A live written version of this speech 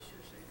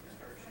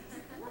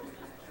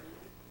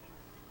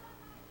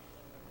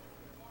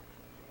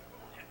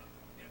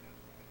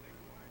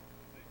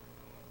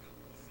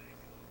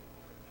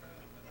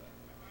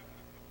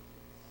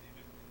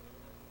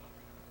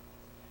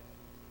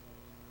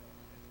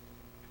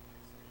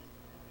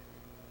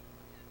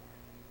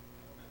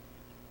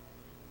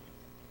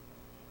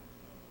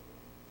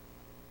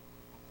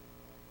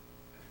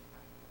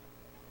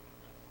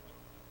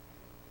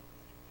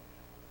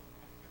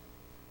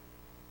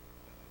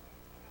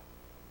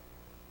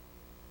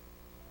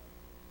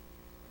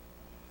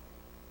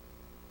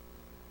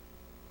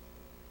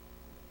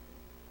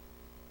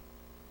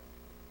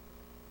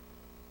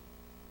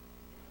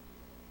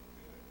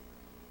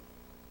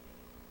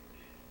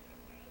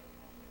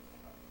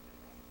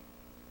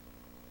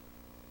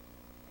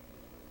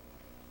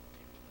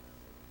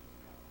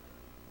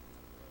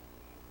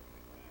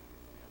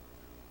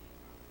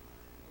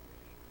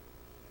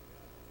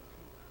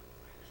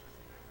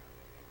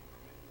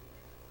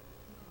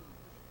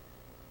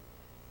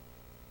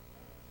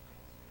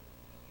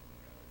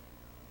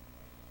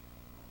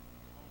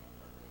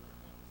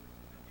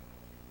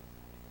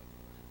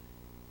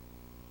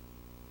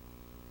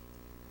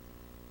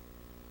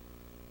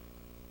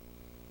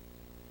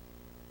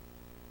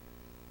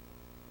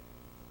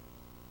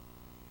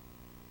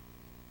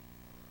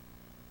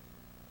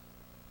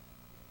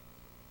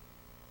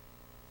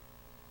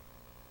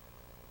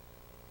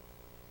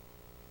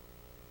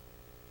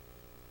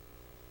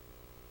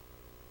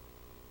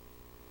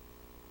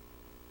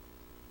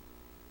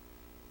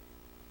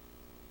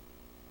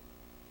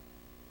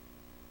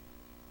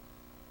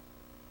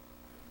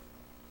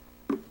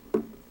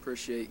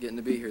appreciate getting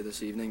to be here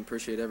this evening.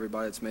 Appreciate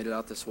everybody that's made it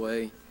out this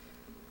way.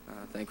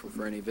 Thankful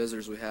for any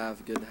visitors we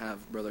have. Good to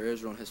have Brother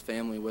Israel and his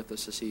family with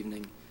us this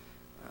evening.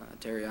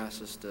 Terry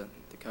asked us to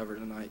cover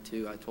tonight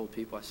too. I told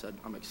people, I said,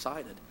 I'm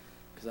excited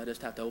because I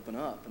just have to open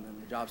up and then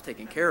the job's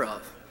taken care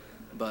of.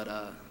 But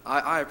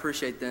I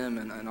appreciate them,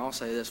 and I'll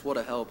say this, what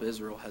a help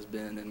Israel has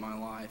been in my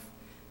life.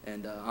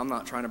 And I'm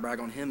not trying to brag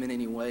on him in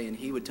any way, and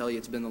he would tell you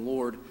it's been the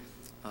Lord.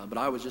 But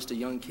I was just a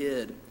young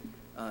kid,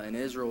 and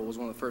Israel was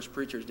one of the first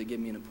preachers to give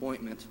me an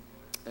appointment.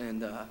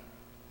 And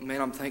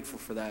man, I'm thankful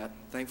for that.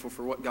 Thankful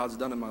for what God's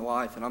done in my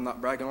life, and I'm not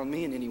bragging on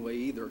me in any way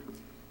either.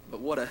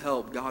 But what a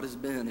help God has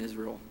been,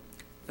 Israel.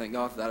 Thank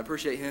God for that. I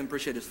appreciate him,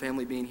 appreciate his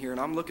family being here, and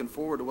I'm looking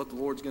forward to what the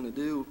Lord's going to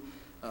do.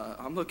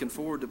 I'm looking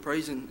forward to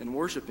praising and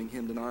worshiping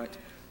him tonight.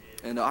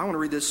 And I want to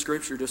read this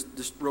scripture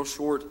just real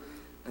short.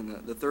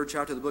 In the third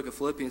chapter of the book of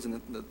Philippians,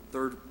 and the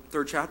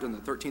third chapter, and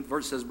the 13th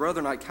verse says,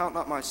 Brethren, I count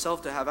not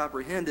myself to have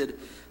apprehended,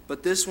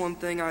 but this one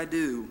thing I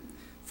do,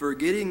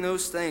 forgetting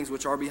those things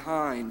which are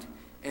behind,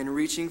 and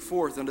reaching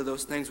forth unto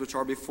those things which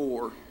are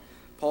before.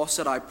 Paul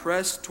said, I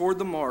press toward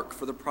the mark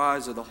for the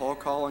prize of the whole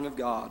calling of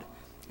God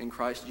in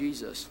Christ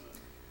Jesus.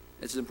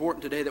 It's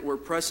important today that we're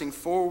pressing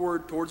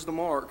forward towards the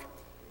mark,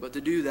 but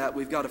to do that,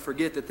 we've got to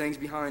forget the things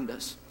behind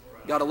us.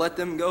 We've got to let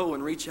them go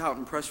and reach out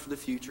and press for the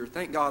future.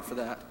 Thank God for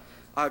that.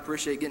 I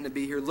appreciate getting to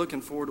be here,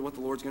 looking forward to what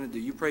the Lord's going to do.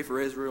 You pray for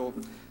Israel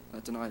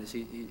tonight as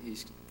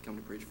he's come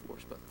to preach for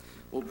us. But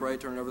we'll pray,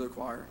 turn it over to the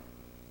choir.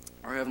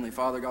 Our Heavenly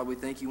Father, God, we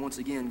thank you once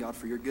again, God,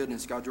 for your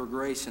goodness, God, your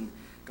grace, and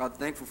God,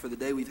 thankful for the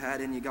day we've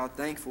had in you. God,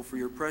 thankful for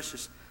your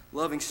precious,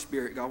 loving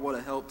Spirit. God, what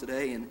a help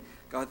today. And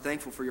God,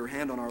 thankful for your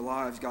hand on our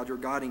lives. God, your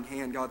guiding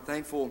hand. God,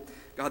 thankful,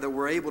 God, that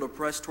we're able to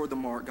press toward the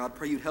mark. God,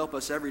 pray you'd help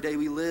us every day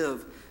we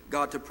live,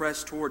 God, to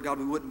press toward. God,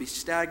 we wouldn't be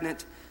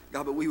stagnant,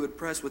 God, but we would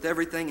press with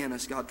everything in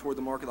us, God, toward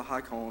the mark of the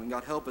high calling.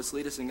 God, help us,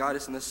 lead us, and guide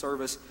us in this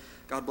service.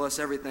 God, bless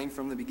everything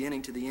from the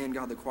beginning to the end.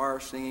 God, the choir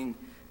singing.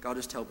 God,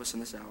 just help us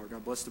in this hour.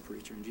 God, bless the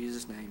preacher. In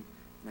Jesus' name,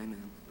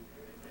 amen.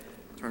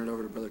 Turn it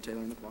over to Brother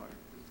Taylor in the choir.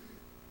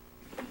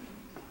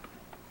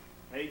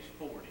 Page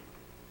 40.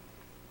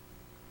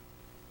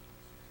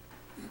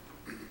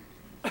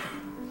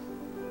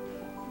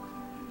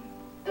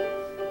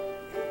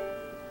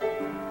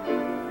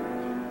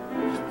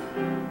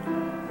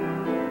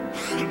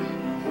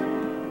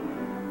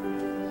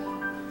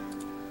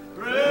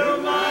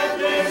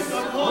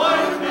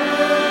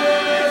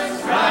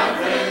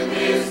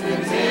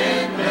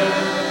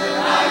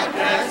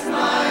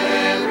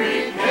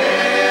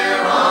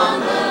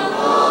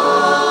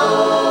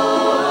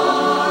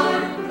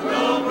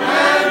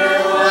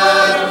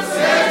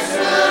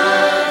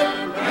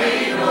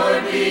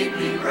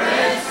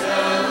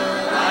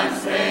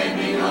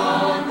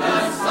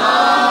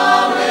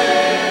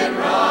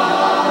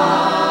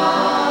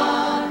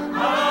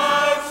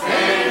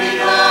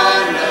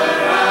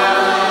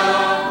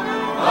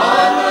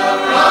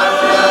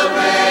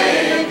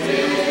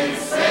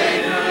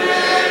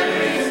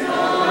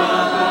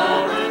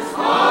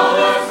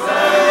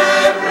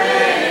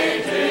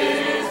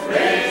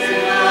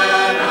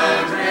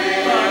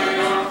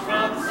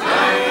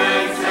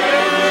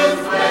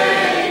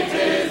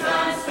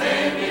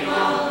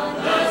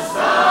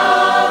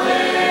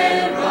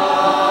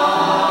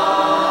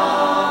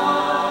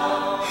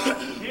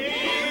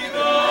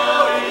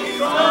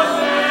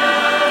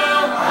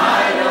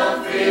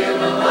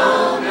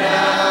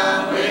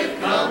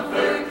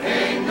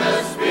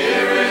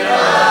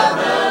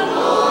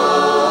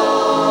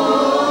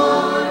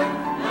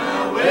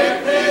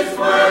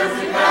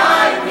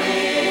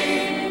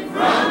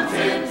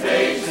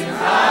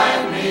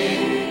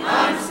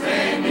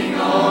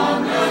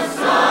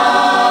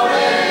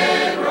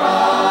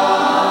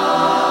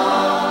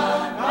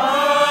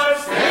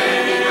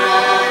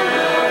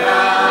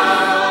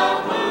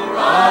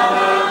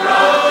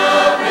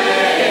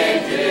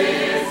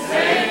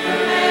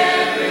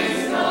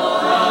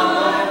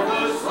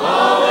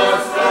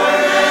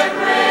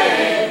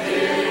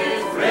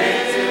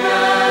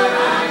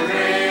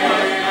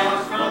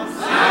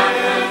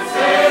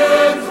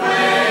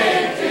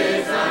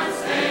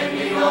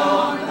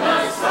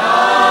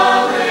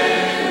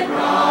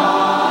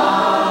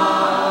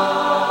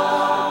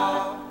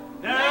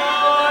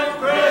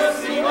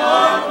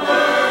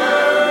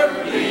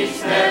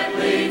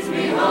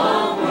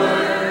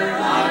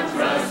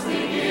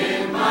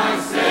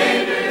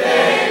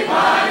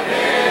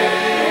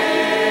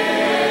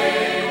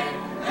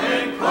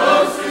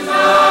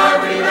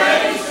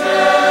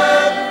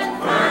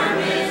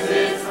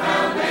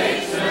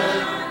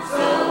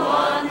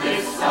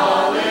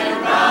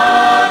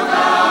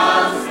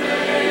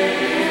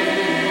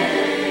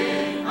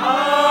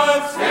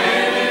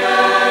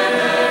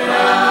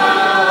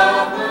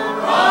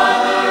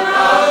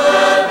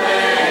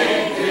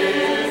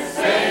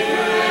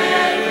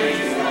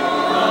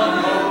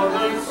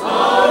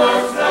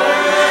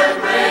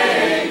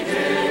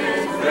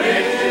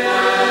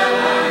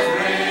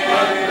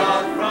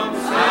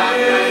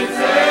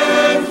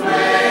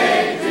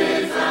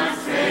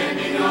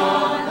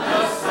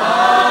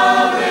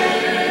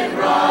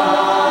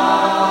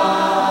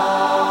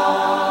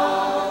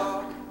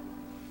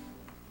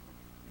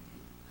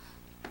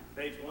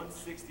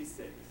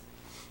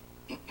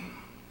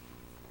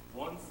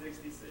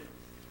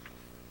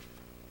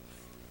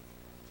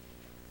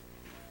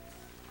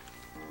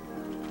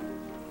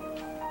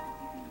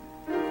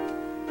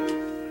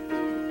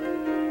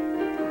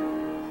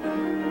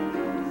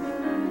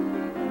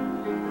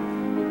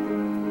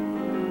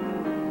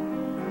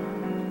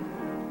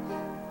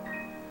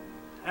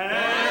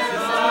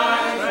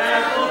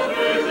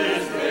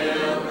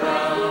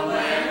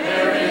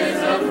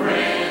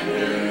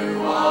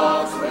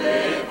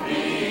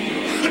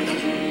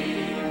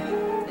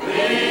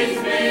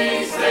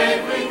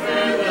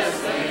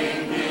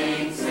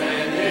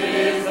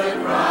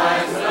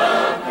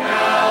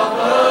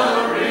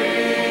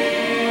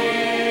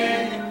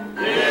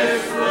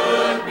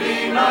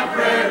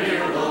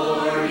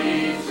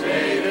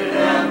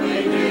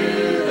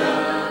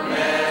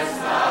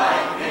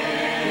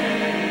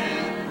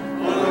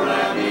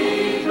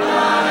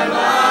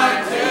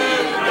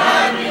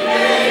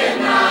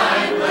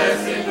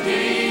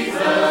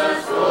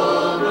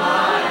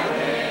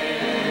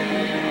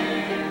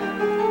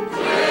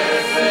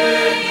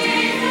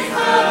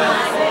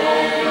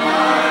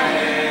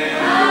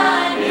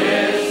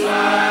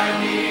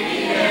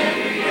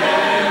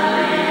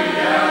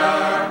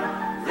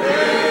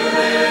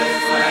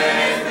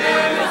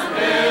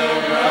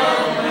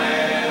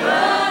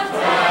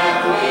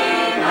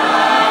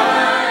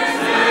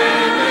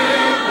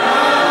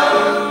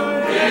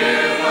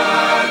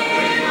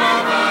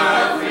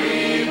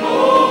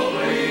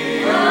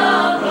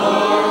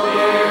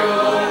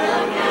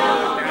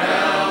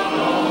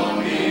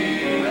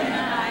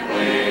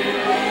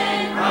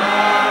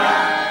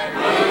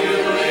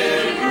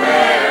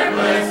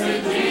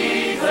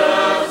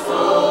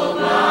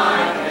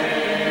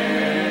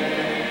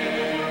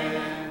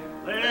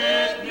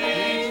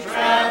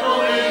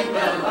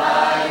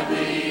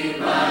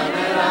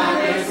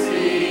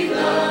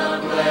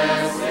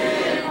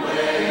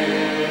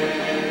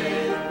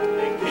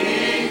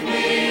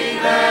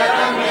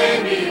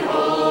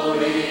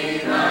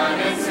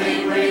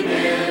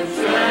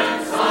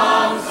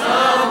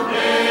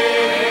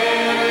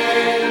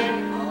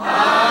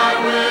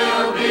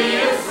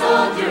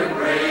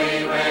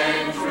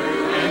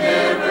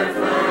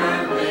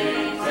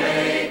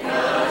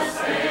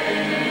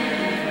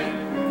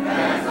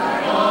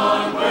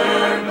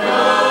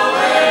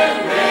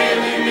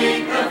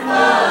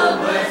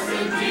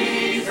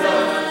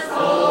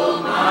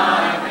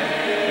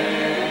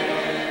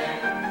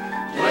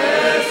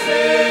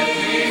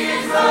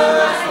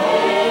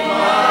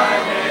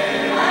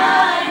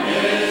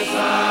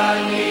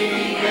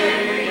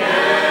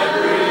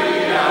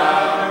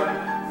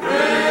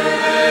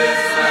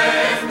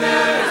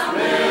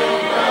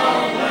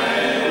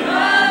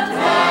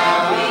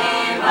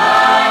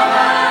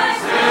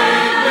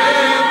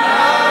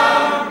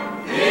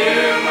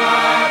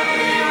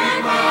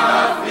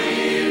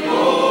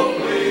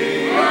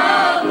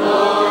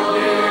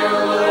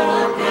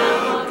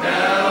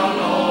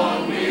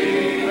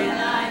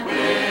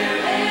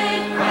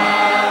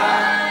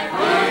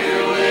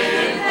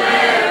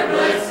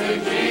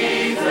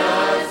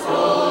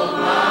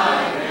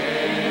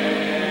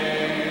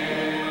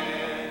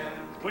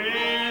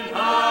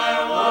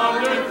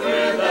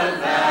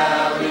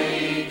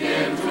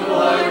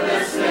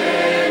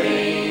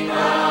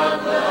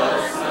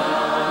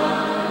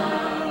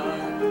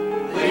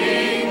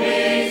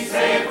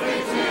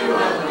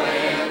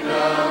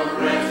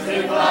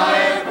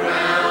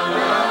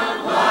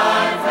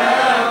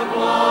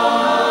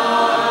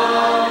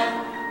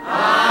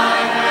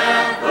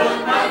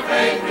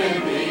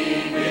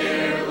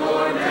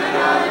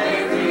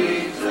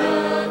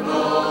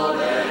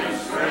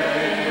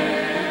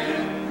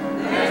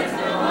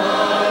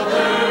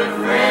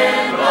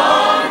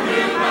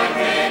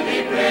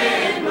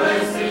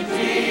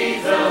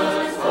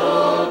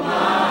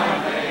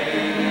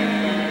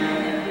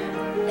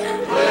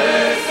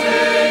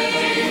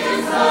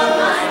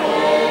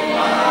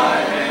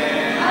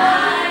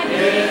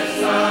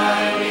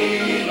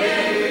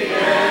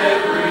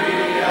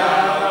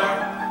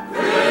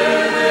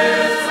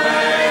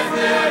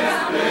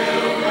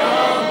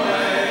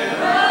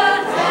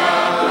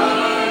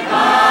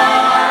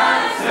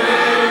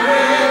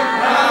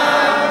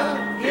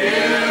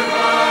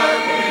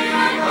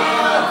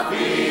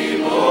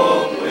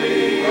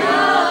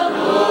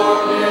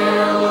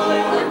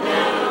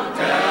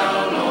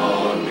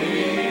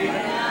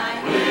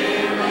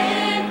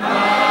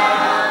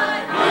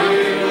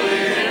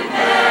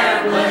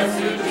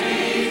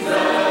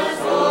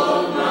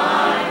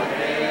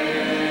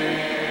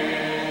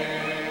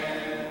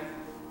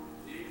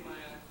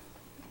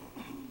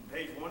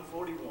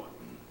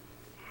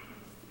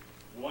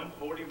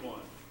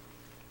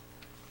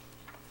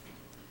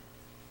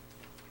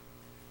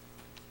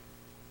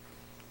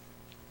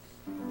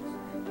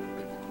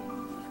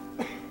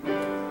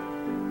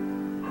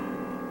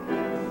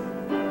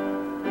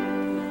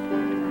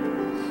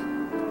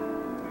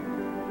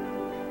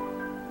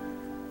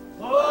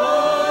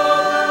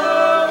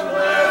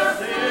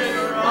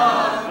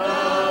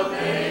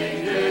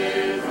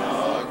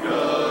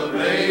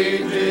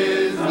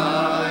 ages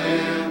I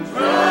am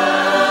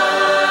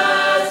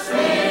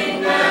trusting.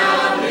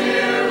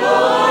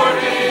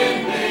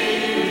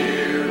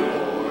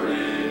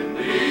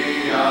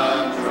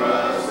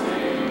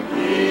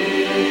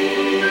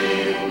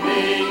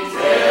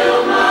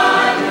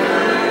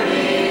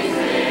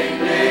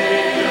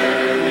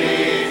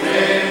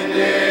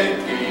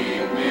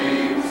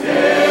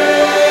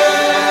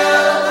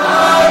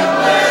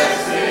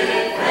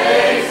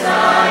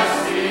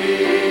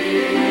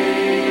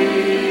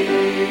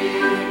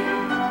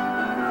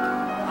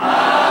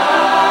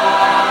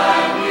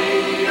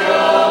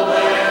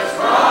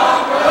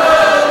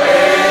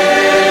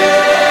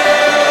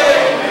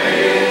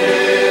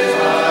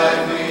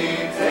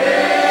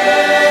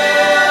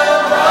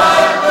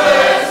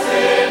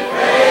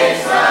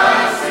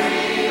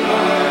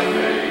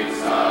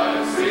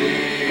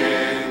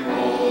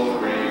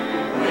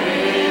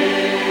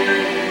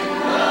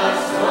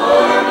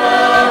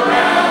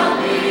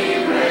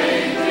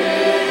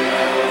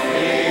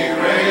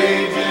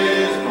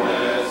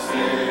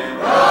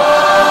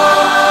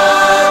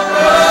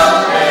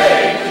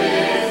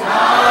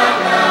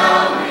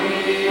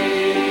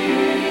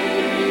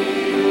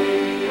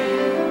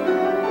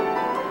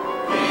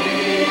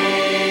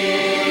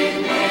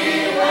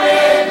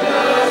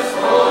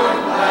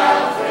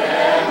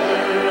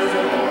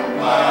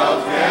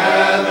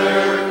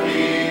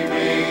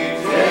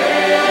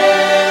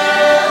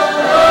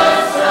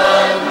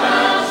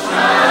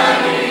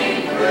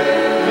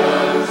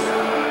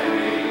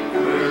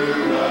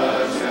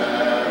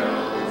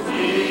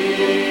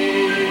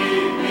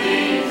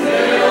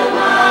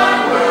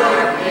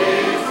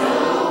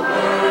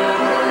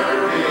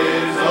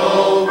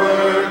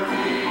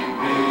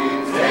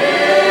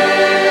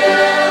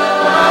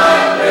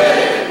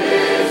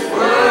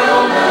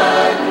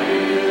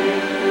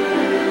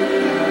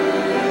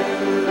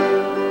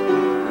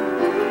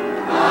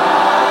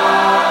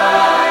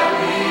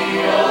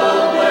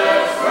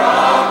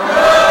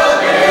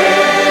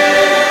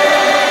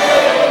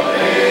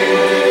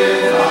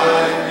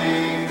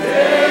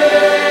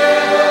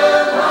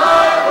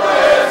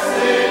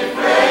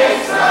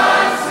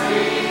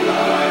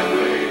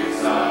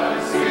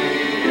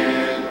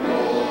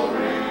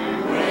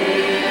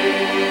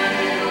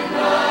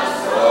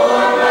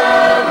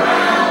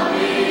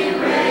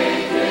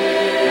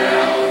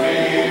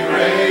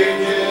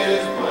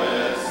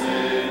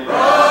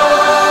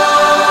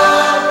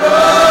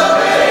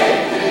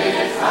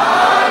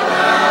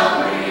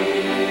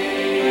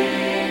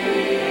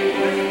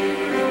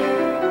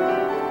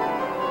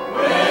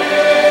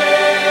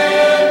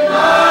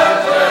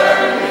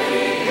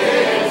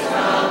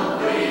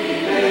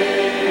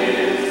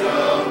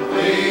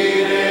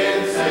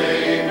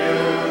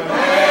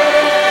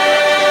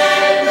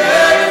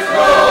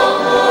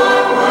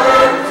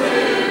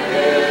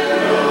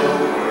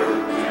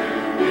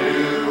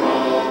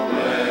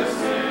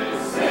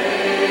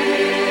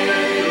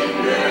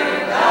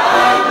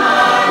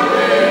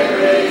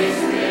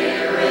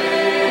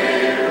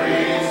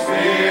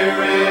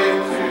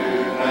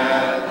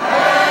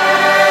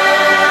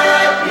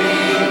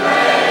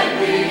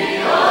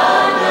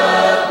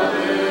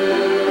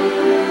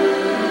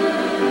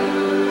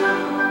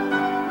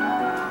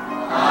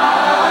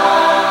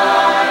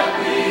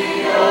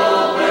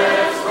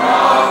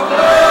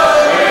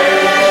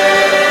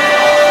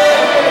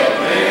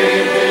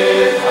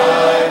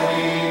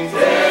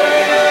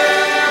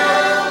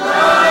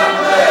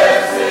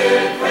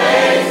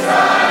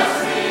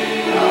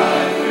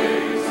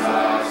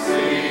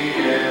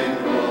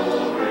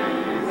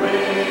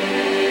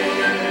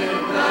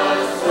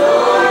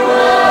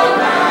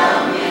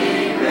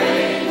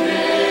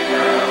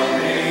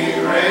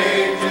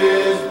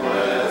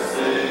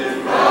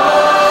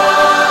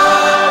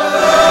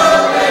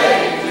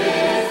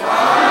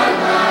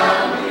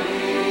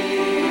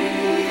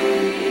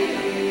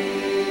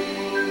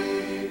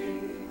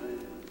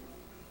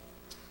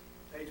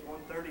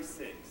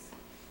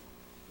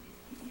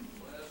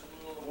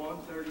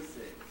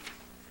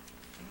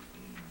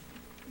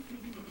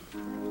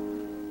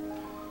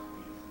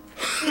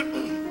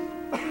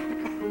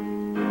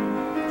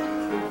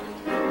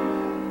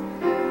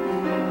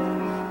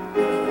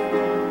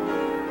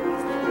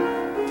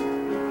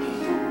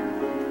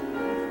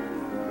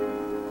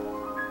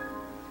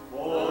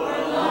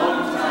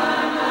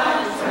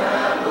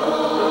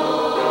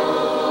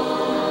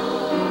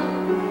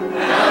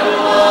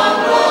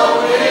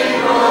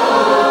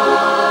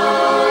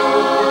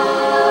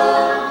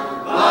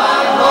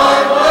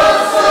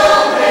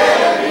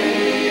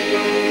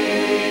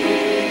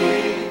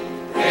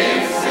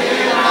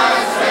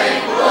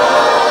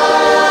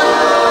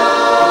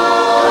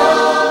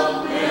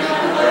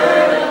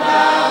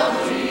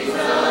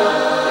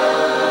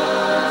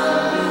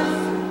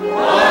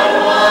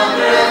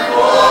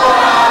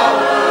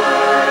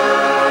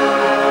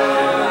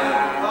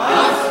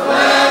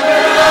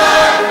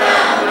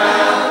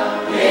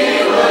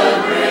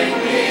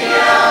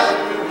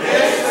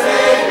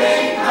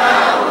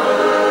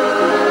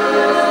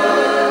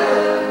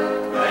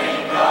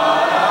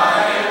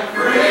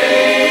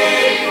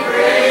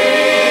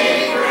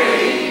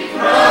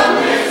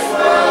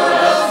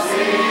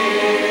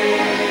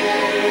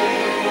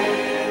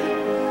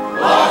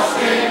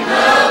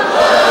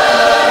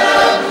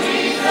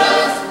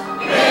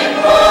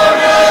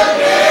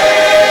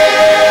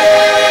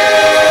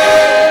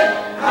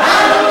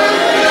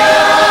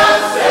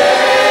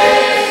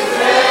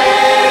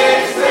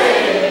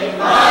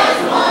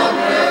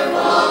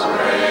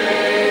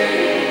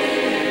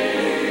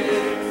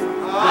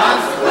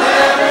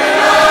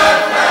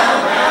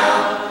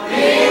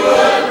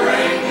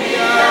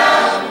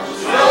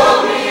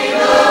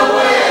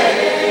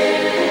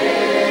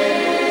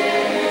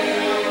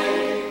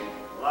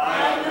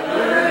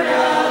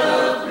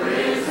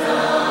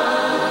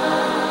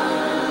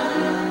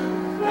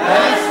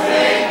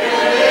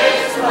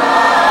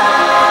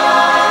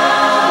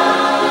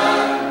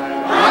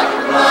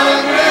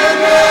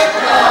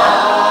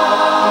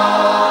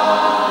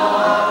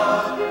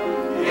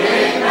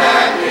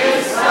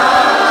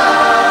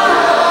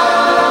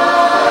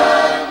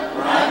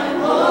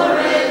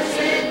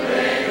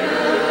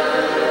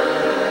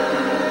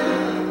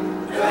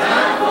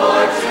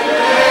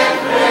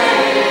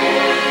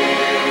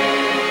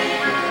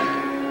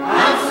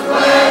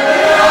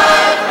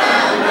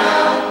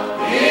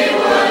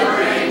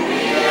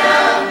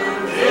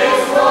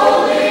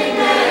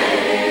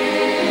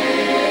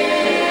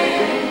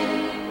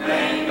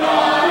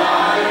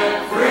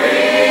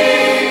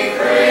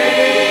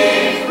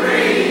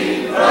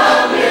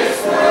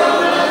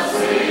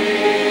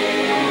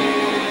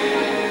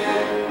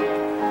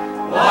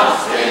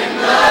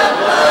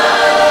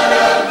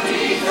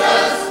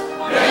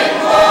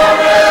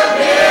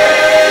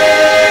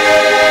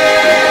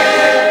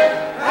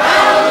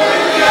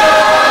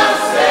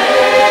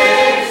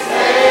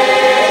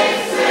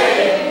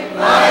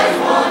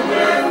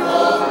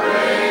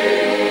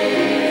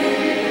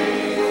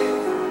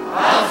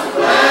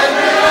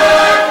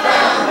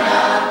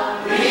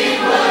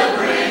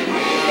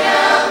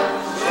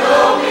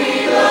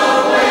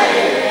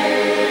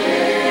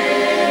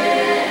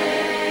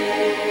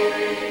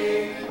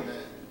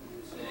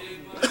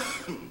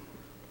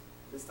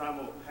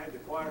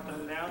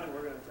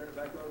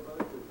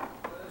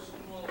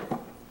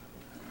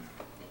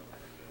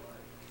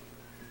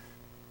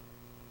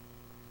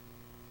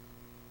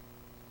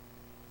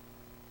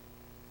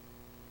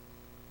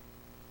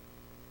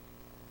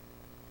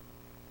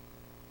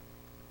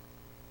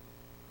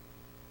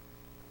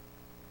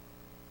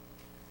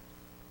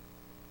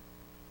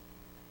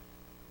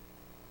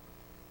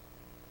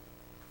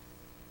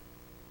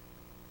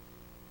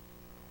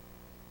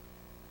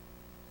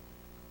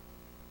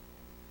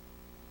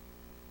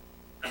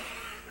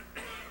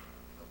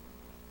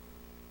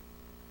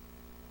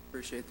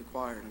 appreciate the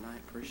choir tonight.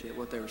 Appreciate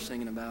what they were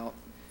singing about.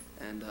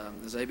 And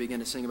as they began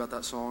to sing about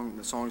that song,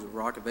 the songs of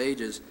Rock of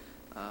Ages,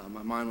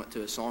 my mind went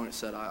to a song that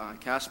said, I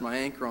cast my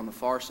anchor on the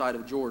far side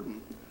of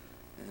Jordan.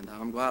 And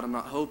I'm glad I'm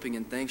not hoping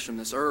in things from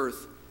this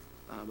earth,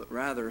 but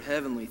rather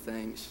heavenly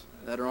things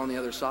that are on the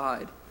other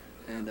side.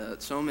 And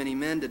so many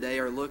men today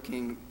are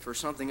looking for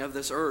something of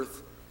this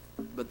earth,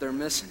 but they're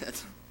missing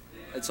it.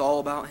 It's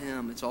all about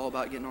Him. It's all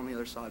about getting on the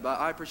other side.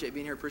 But I appreciate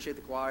being here, appreciate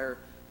the choir,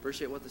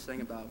 appreciate what to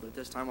sing about. But at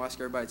this time, we'll ask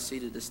everybody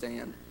seated to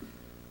stand.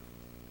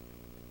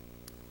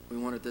 We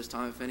wonder at this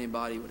time if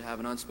anybody would have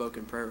an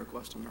unspoken prayer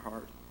request on their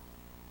heart.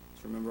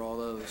 Just remember all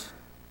those.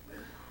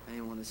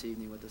 Anyone this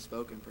evening with a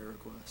spoken prayer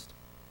request.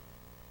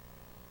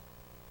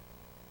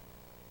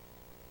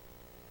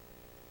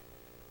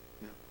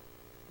 Yeah,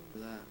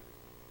 remember that.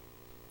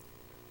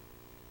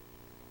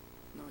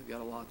 No, we've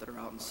got a lot that are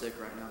out and sick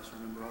right now, so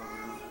remember all of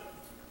them.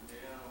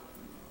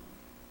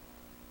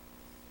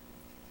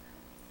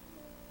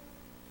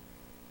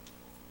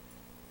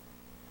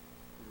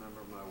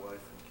 Remember my wife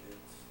and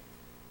kids.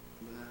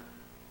 Remember that.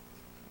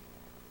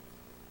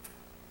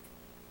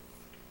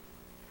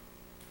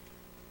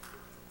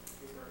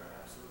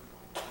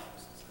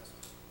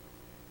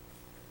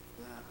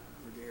 That.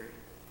 Remember Gary.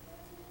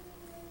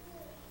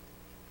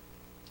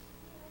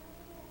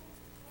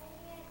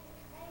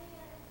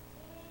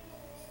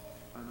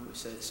 I know we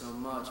say it so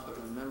much,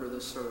 but remember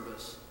this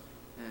service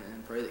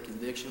and pray that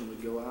conviction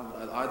would go out.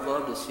 I'd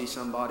love to see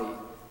somebody,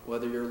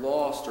 whether you're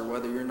lost or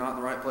whether you're not in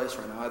the right place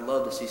right now, I'd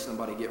love to see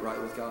somebody get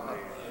right with God,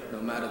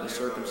 no matter the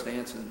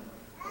circumstance. And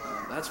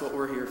that's what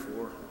we're here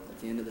for at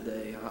the end of the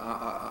day.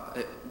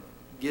 It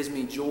gives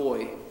me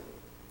joy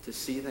to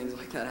see things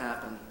like that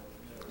happen.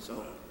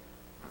 So,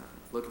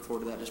 looking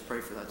forward to that. Just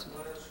pray for that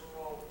tonight.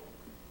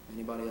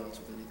 Anybody else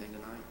with anything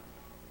tonight?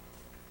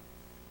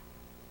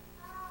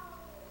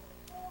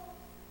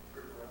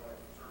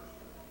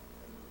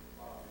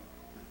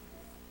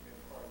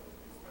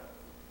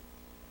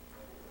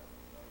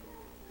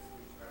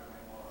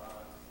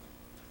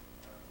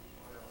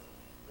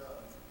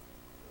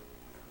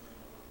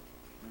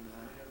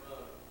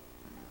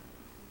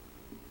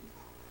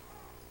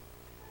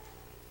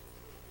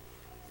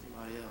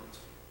 Anybody else?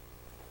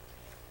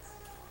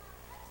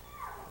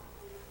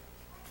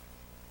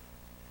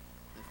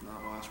 If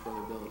not, we'll ask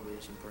Brother Bill to lead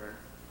us in prayer.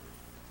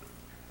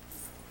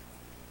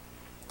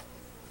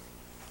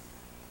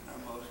 Our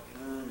most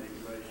kind and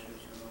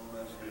gracious and all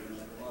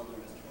rescuing Father,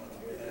 it's what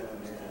we have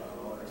in our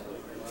hearts.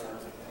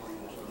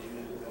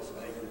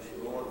 Thank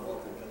you, Lord, what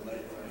we can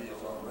make for you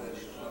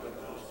already. Put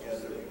us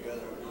together with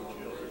your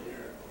children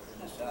here in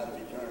this side of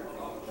eternity.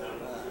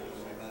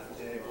 We might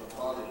be able to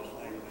follow this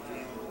thing with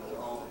you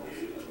on the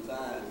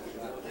side. We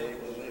might be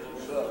able to lift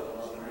you up,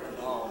 Father, and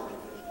all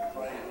the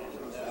praises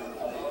and down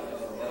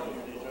Father,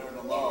 you deserve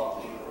them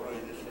all. We pray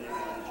this evening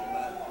that you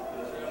might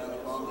look down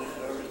upon this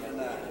service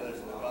tonight. Bless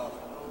the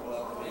gospel.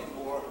 Well,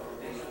 before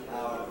this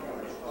hour,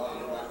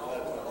 Father, might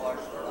touch the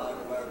hearts and lives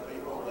of our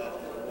people that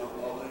don't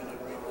know in the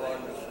Greek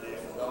pardon of sin.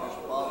 Those,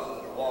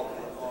 Father, that are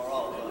walking afar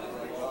off, I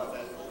pray, God,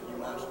 that you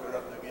might stir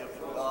up the gift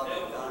of God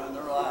down in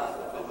their lives,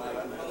 that they might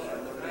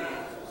understand their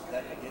needs,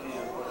 that they get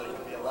in where they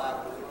can be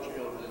alive with their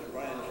children, their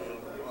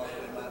grandchildren, Father,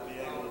 they might be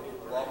able to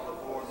walk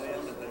before them,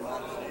 that they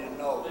might see and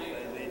know that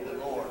they need the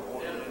Lord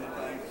more than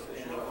anything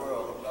in the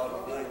world. God,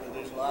 we thank that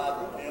this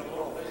life and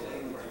temporal will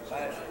soon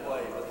pass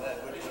away, but that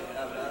which we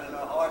have done in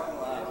our heart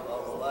and life,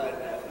 God, will last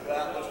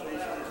throughout the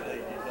seasons of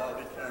ages of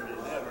eternity,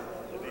 never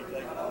to be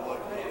taken away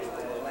from us.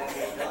 For the land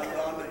is done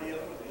on the hill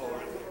of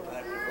glory,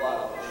 after a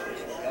while.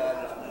 This will guide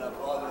us now,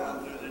 Father, on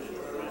through this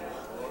service.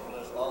 Lord,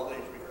 bless all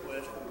these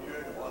requests from you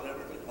and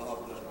whatever to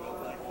accomplish. We'll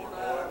thank you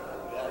for it.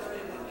 We ask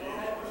it in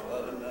Jesus'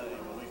 other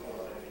name. We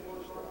pray.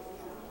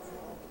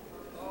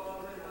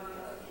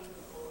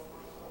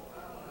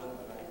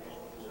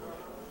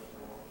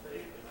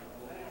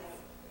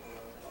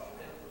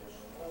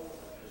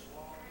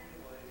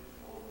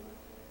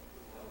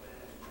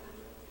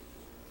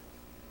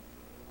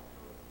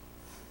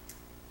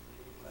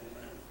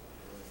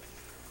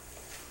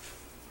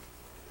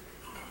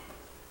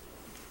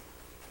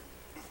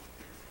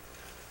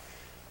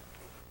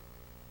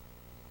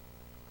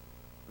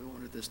 We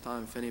wonder at this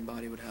time if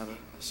anybody would have a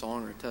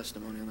song or a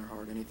testimony in their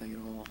heart, anything at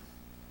all.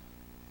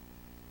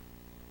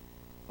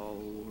 Oh,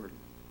 Lord.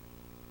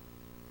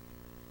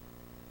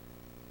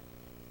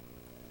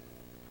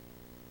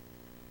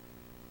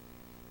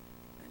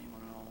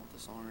 Anyone at all with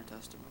a song or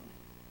testimony?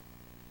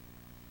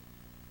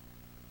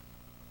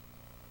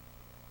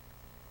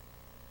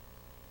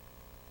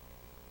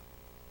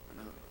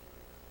 I know.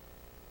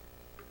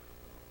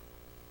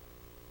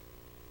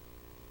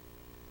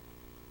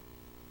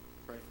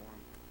 Pray for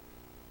him.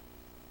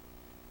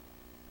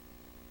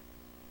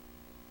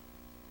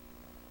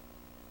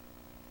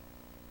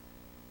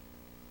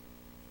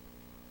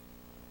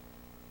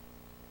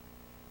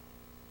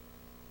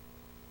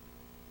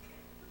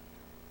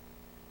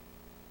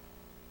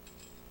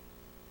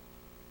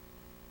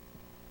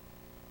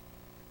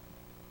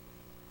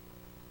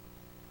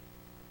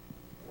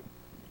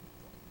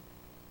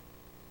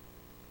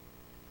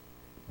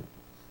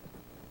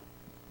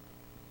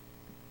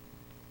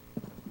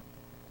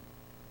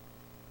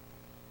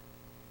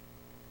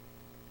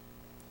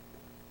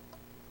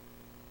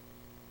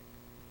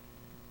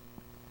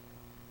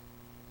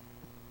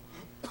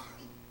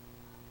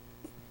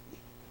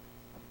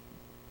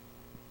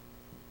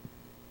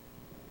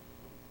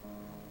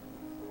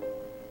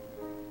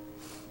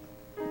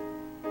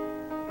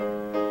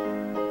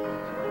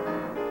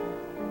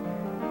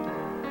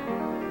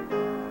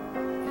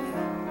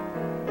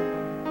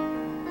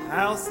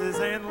 houses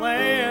and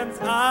lands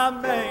I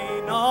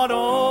may not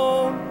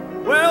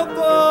own, wealth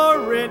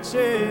or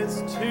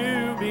riches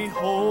to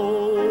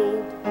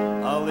behold.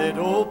 A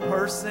little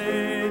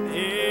person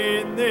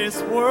in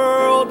this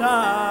world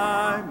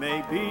I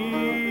may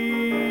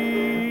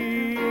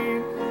be,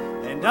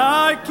 and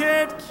I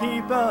can't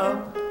keep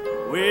up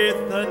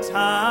with the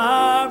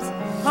times.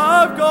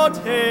 I've got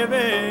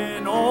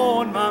heaven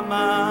on my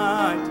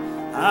mind.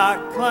 I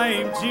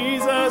claim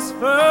Jesus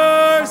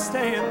first,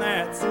 and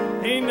that's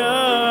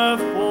enough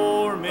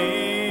for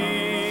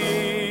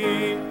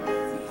me.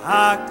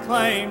 I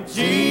claim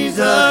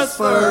Jesus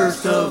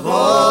first of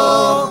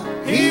all.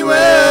 He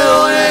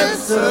will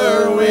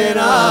answer when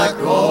I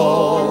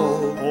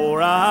call.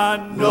 For I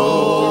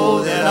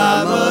know that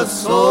I'm a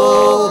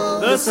soul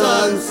the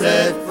Son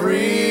set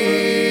free.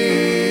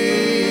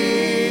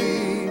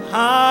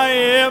 I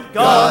am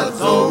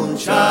God's own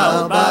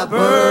child by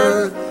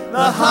birth,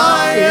 the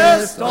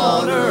highest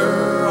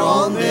honor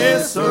on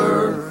this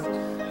earth.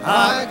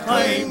 I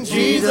claim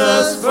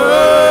Jesus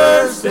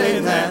first,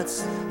 and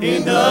that's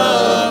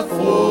enough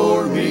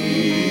for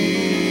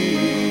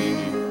me.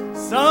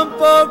 Some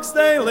folks,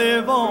 they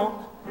live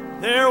on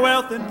their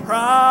wealth and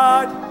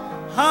pride.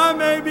 I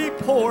may be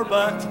poor,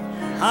 but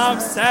I'm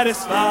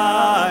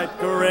satisfied.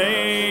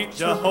 Great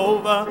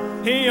Jehovah,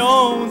 He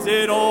owns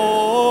it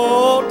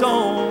all,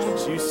 don't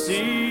you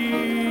see?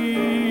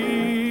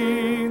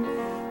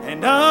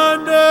 And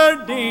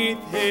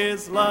underneath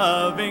His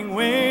loving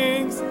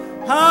wings,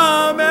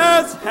 I'm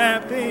as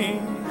happy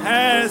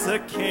as a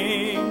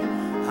king.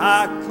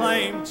 I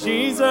claim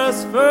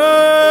Jesus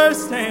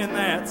first, and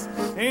that's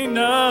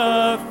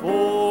enough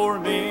for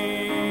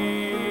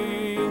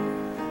me.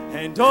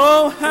 And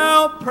oh,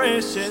 how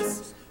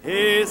precious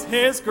is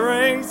His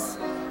grace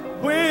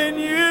when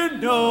you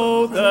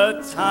know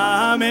the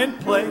time and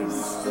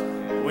place.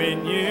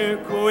 When you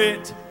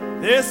quit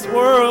this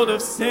world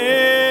of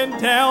sin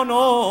down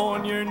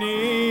on your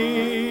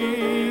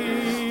knees.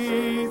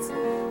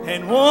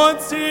 And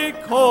once He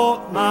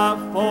caught my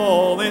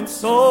fallen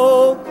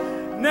soul,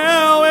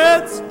 now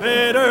it's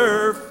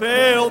better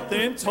felt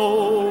than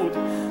told.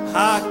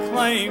 I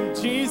claim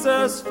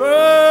Jesus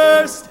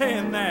first,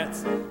 and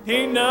that's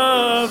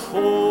enough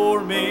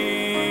for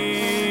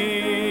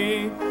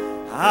me.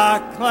 I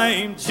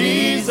claim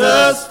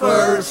Jesus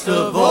first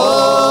of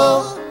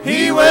all.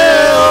 He will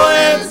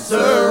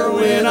answer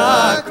when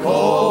I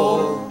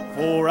call.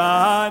 For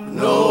I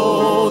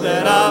know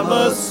that I'm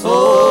a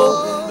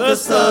soul the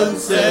Son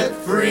set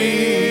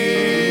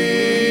free.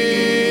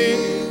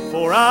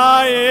 For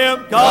I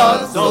am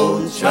God's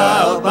own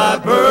child by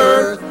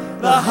birth,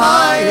 the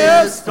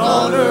highest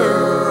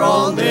honor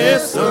on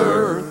this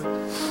earth.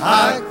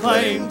 I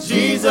claim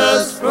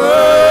Jesus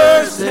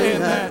first,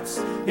 and that's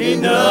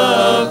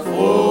enough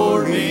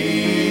for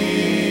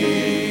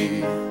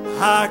me.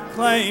 I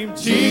claim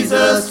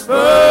Jesus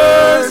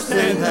first,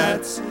 and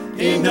that's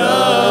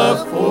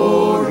enough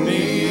for me.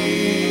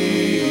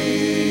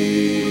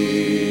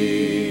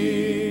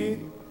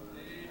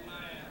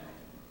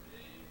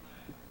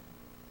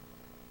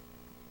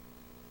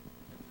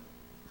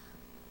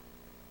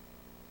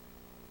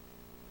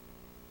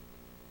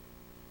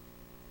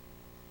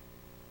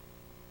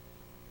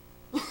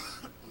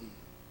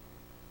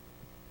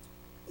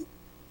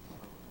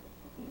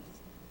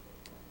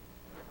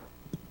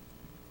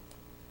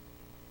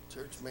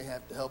 Church may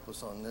have to help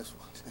us on this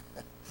one.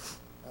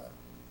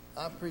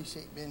 I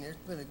appreciate being here.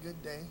 It's been a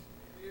good day.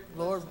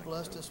 Lord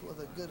blessed us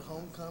with a good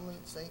homecoming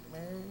at St.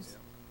 Mary's.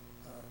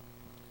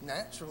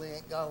 Naturally,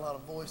 ain't got a lot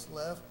of voice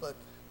left, but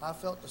I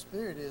felt the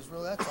Spirit is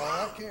really, that's all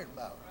I cared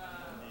about.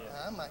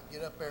 I might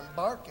get up there and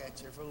bark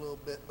at you for a little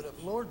bit, but if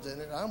the Lord's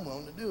in it, I'm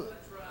willing to do it.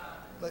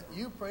 But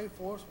you pray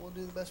for us. We'll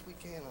do the best we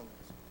can on this.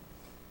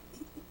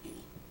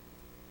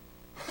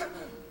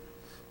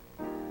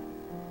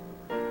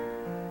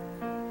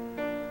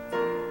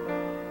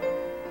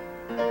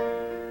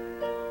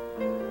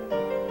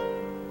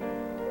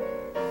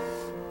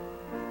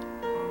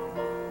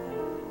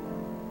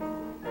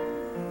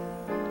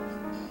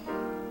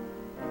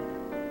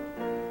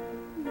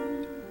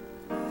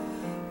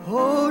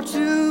 Oh,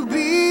 to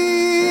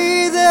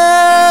be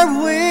there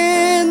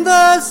when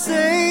the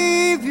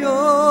Savior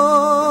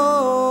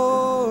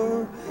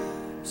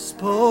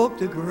spoke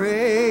the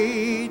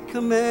great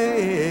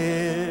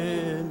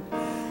command,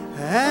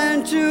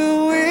 and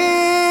to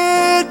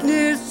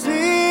witness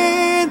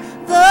in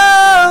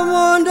the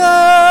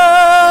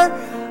wonder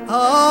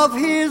of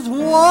His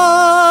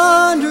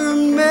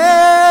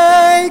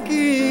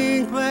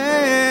wonder-making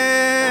plan.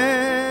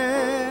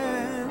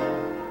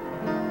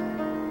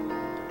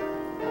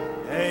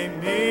 A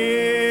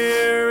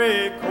miracle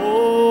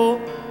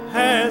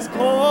has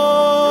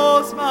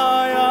caused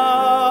my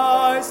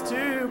eyes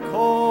to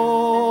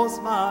cause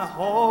my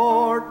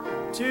heart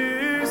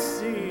to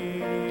see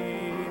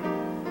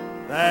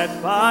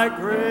that by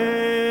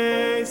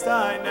grace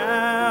I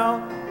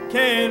now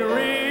can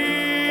realize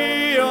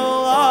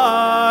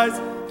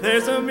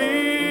there's a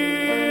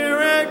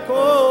miracle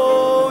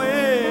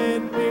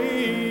in me.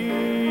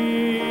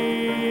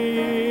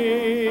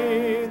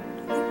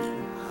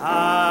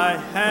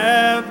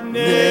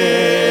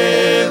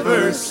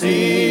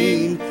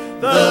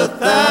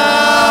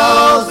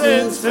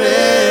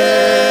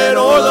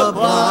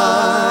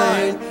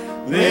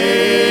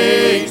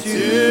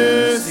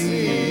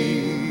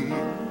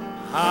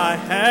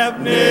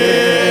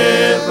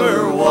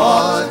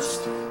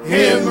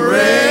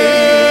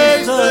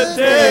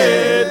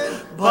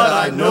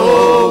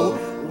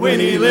 when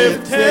he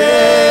lifted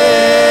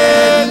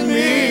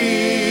me.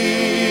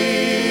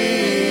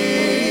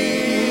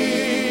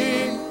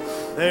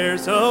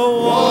 There's a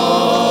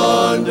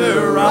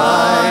wonder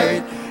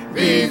right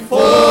before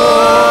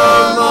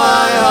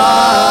my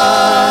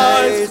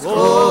eyes,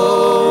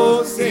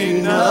 close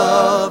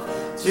enough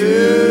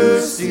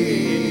to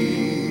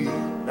see,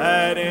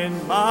 that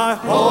in my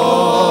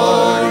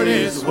heart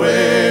is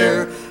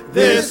where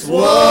this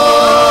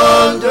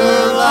wonder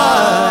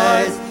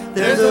lies.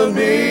 There's a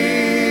miracle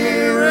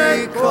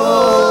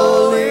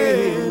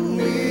in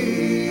me.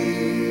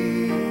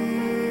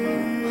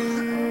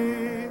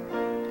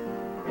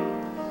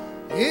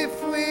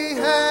 If we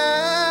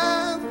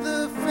have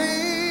the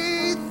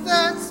faith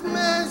that's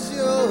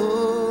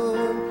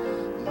measured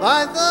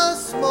by the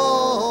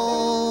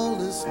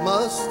smallest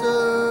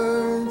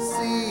mustard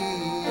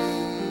seed,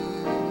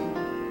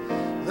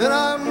 then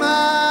our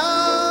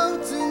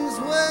mountains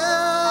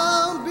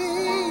will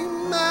be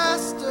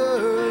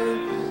mastered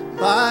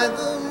by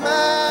the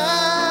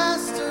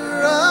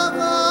master of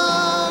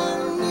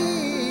our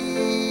need.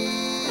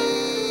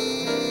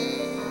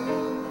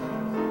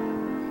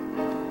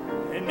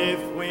 And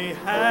if we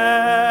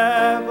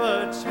have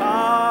a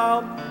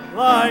child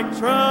like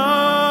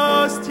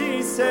trust,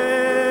 he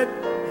said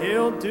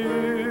he'll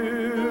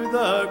do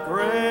the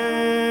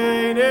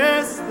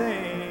greatest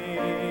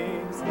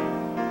things.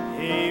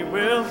 He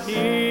will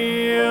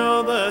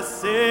heal the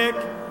sick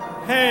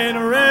and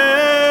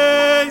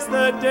raise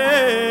the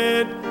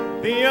dead,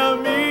 be a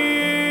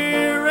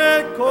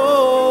miracle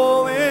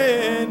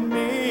in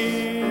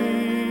me.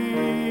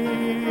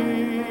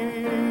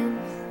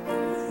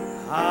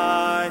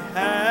 I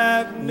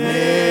have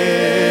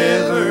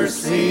never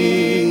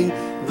seen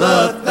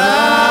the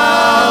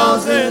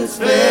thousands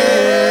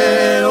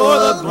fed or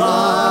the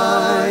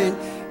blind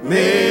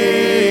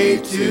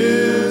made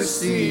to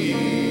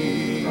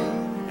see,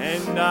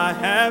 and I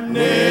have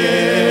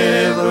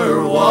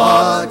never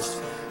watched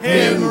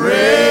him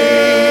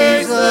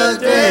raise the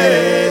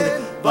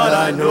dead, but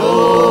I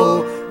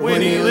know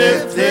when he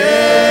lifted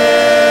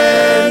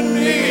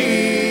me,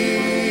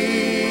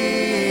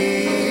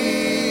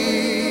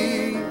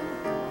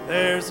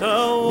 there's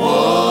a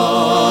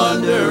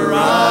wonder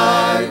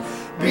right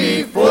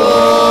before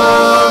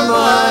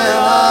my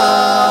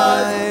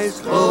eyes,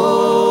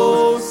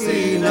 close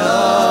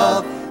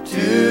enough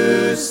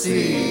to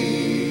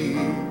see,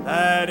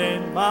 that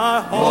in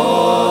my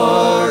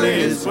heart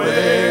is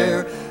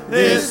where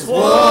this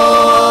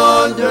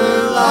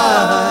wonder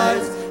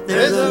lies.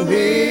 There's a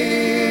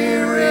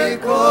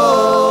miracle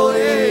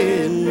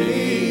in me.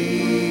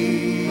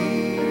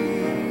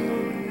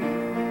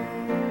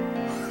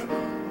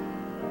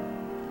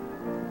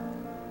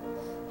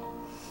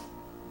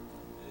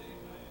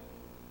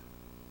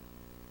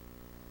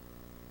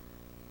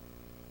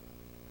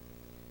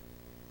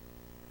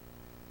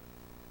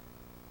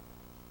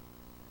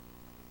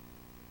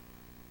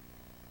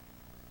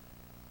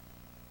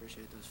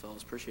 Appreciate those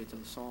fellas. Appreciate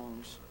those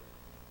songs.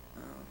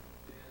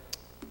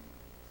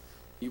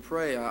 You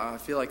pray. I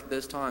feel like at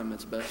this time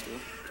it's best to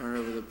turn it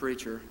over to the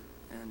preacher,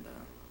 and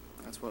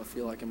that's what I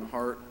feel like in my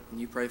heart.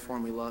 And you pray for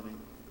him. We love him.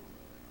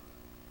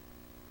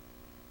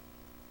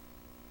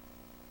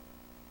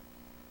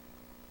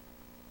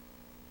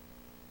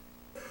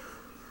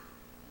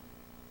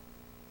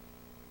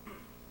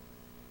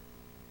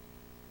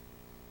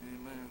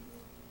 Amen.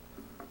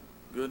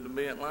 Good to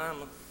be at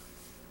Lima.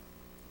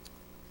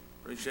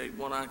 Appreciate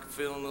what I can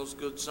feel in those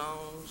good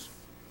songs.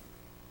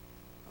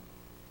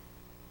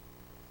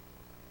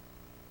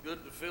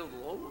 Good to feel the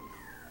Lord.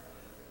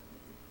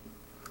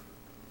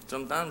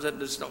 Sometimes that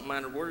just don't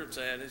matter where it's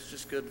at. It's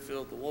just good to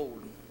feel the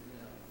Lord.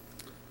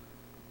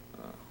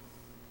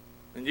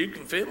 And you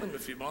can feel him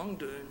if you belong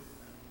to him.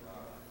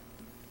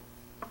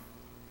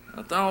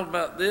 I thought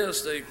about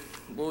this.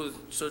 Boy,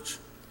 such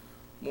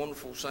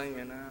wonderful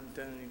singing. I'm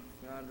telling you,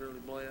 God really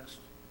blessed.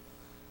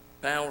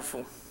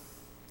 Powerful.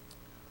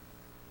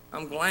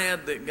 I'm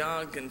glad that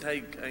God can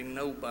take a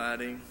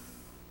nobody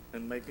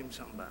and make him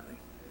somebody.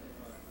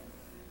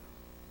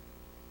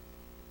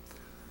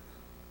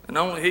 And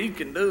only he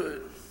can do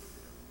it.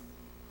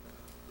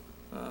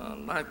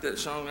 Like that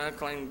song, I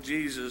Claim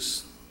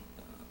Jesus.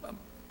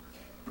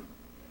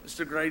 It's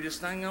the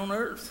greatest thing on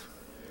earth.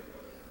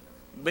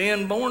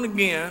 Being born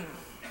again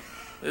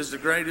is the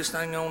greatest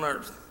thing on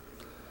earth.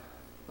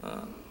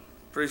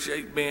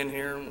 Appreciate being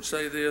here. I'm going to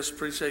say this.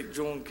 Appreciate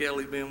Joe and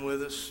Kelly being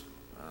with us.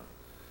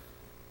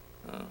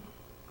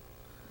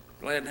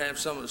 Glad to have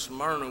some of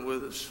Smyrna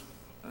with us.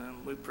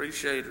 We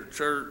appreciate our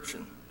church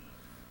and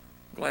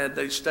glad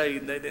they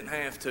stayed. They didn't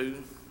have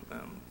to,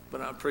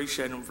 but I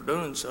appreciate them for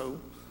doing so.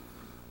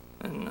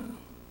 And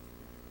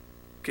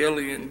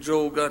Kelly and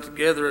Joel got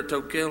together. I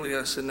told Kelly,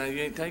 I said, "Now you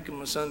ain't taking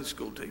my Sunday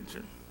school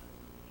teacher."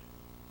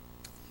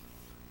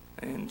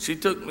 And she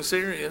took me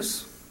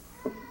serious.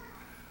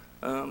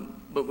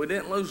 But we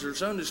didn't lose her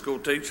Sunday school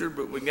teacher,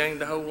 but we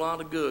gained a whole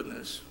lot of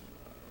goodness.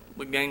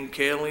 We gained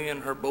Kelly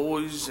and her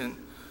boys, and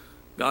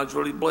God's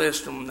really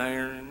blessed them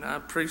there, and I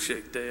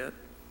appreciate that.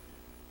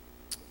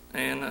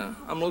 And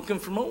I'm looking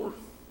for more.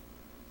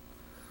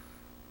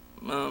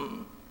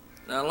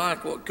 I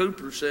like what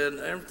Cooper said.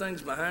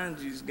 Everything's behind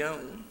you is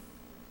gone.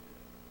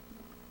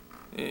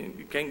 And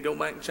you can't go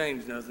back and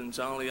change nothing,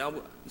 Solly.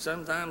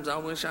 Sometimes I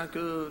wish I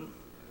could.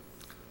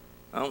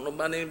 I don't know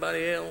about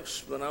anybody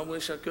else, but I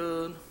wish I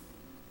could.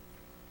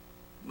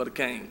 But I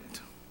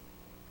can't.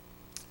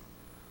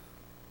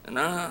 And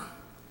I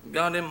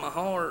got in my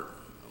heart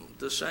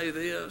to say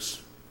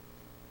this.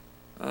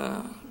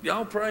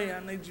 Y'all pray. I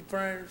need your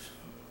prayers.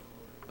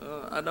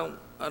 I don't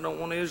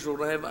want Israel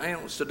to have an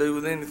ounce to do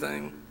with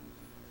anything.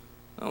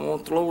 I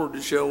want the Lord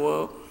to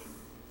show up.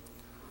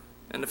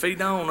 And if he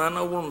don't, I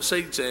know where my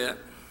seat's at.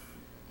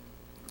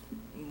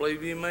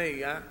 Believe you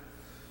me, I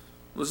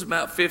was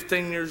about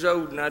 15 years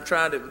old and I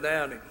tried it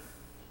without him.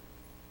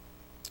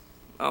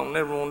 I don't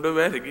never want to do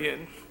that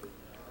again.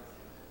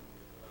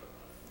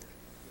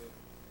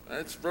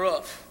 That's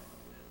rough.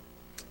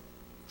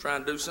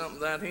 Trying to do something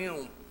without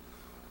him.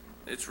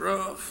 It's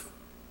rough.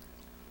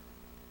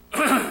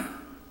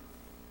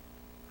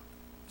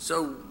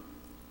 So,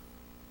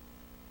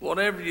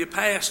 whatever your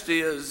past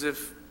is,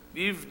 if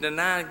you've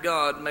denied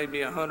God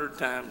maybe 100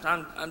 times,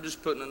 I'm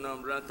just putting a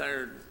number right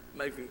there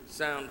making it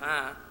sound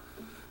high.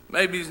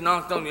 Maybe he's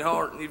knocked on your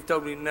heart and you've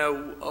told him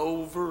no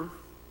over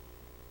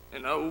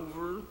and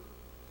over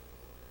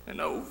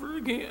and over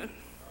again.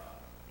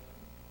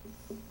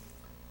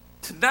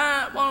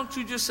 Tonight, why don't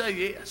you just say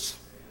yes?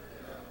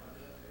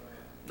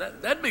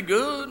 That'd be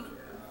good.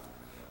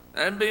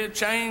 That'd be a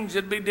change.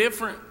 It'd be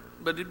different,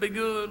 but it'd be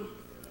good.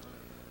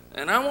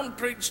 And I want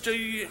to preach to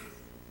you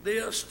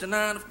this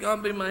tonight, if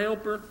God be my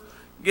helper,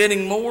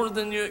 getting more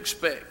than you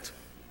expect.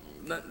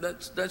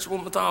 That's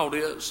what my thought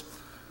is.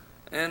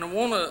 And I'm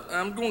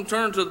going to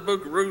turn to the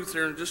book of Ruth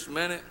here in just a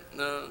minute,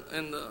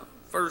 in the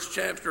first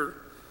chapter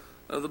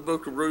of the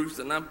book of Ruth.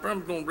 And I'm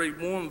probably going to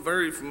read one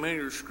very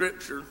familiar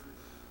scripture,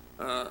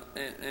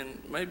 and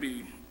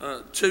maybe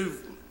two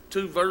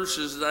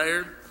verses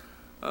there.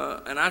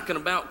 And I can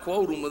about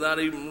quote them without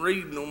even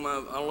reading them.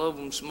 I love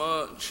them so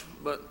much.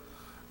 But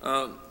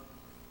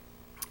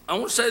I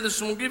want to say this.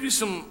 I'm going to give you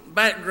some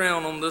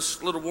background on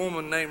this little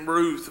woman named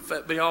Ruth, if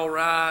that be all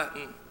right.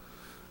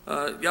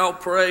 And y'all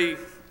pray.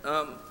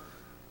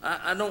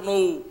 I don't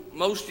know,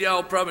 most of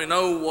y'all probably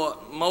know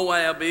what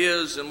Moab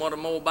is and what a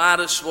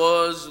Moabitess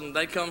was, and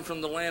they come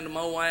from the land of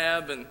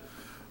Moab. And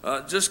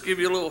just give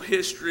you a little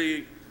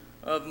history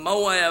of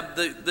Moab.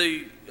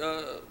 The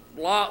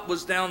Lot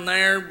was down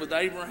there with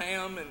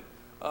Abraham,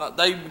 and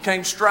they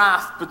became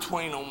strife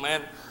between them.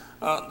 And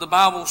the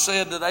Bible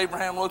said that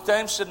Abraham looked at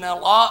him and said, "Now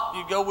Lot,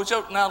 you go with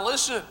your..." Now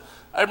listen,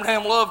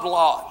 Abraham loved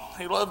Lot.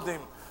 He loved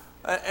him.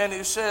 And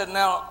he said,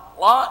 "Now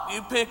Lot,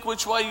 you pick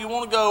which way you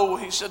want to go."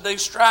 He said,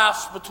 "There's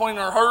strife between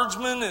our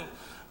herdsmen,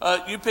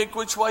 and you pick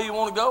which way you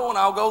want to go, and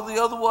I'll go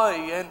the other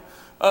way."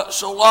 And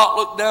so Lot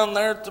looked down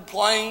there at the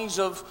plains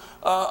of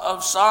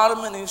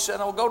Sodom, and he said,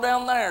 "I'll go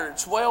down there.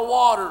 It's well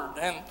watered."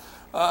 And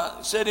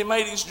he said he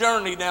made his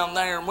journey down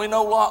there. And we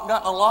know Lot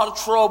got in a lot of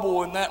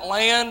trouble in that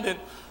land, and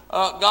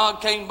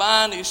God came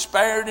by and he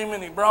spared him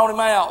and he brought him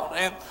out.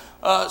 And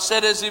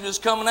said as he was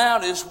coming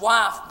out, his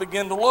wife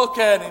began to look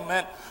at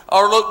him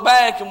or look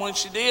back, and when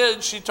she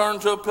did, she turned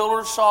to a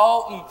pillar of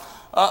salt,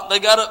 and they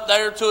got up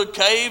there to a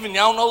cave, and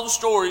y'all know the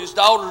story. His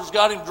daughters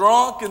got him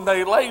drunk, and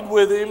they laid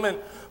with him, and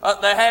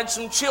they had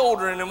some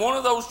children, and one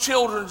of those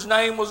children's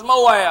name was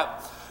Moab.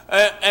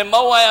 And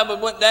Moab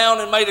went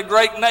down and made a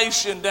great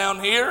nation down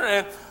here,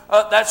 and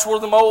that's where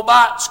the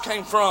Moabites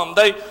came from.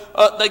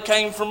 They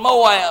came from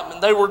Moab,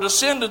 and they were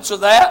descendants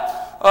of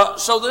that.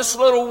 So this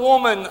little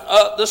woman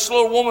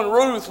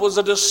Ruth was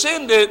a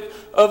descendant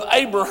of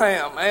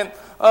Abraham, and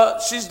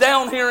she's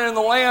down here in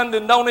the land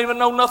and don't even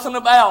know nothing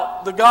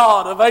about the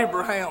God of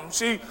Abraham.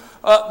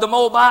 The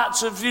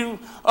Moabites, if you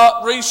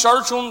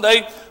research them,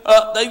 they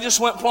just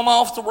went plumb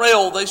off the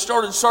rail. They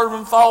started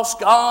serving false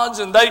gods,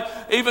 and they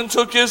even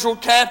took Israel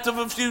captive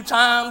a few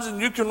times, and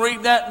you can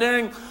read that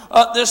during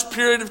this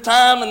period of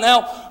time. And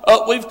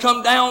now we've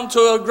come down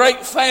to a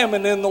great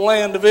famine in the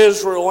land of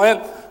Israel.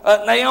 And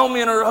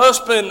Naomi and her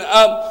husband,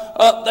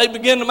 they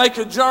began to make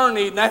a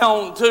journey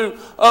down to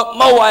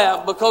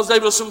Moab because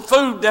there was some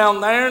food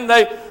down there, and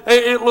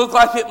it looked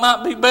like it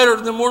might be better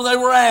than where they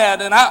were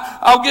at. And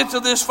I'll get to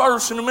this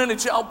verse in a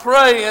minute. Y'all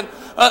pray. And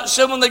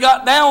said when they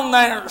got down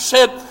there,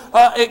 said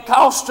it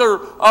cost her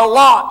a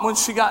lot when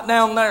she got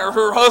down there.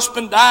 Her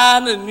husband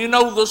died, and you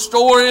know the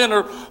story, and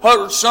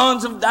her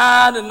sons have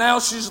died, and now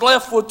she's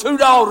left with two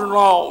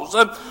daughter-in-laws,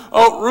 and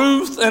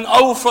Ruth and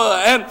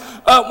Opha.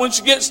 And when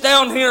she gets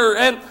down here,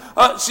 and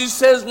she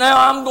says,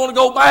 "Now I'm going to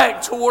go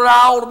back to where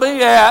I ought to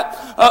be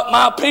at,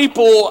 my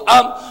people."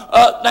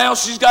 Now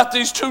she's got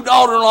these two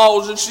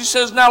daughter-in-laws, and she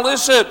says, "Now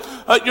listen,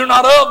 you're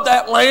not of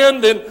that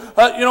land, and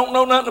you don't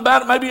know nothing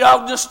about it. Maybe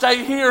I'll just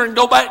stay here and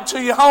go back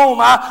to your home.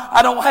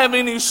 I don't have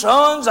any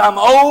sons. I'm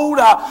old.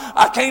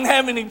 I can't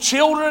have any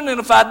children, and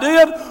if I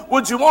did,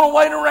 would you want to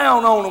wait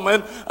around on them?"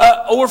 And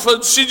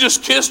Orpha, she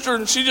just kissed her,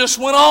 and she just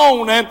went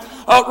on. And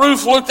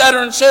Ruth looked at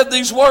her and said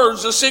these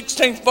words, the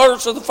 16th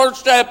verse of the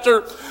first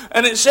chapter,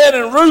 and it said,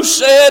 said, and Ruth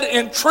said,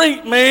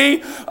 entreat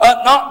me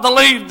not to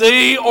leave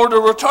thee, or to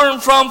return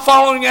from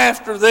following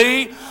after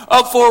thee.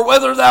 For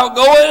whither thou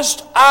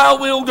goest, I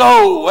will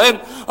go, and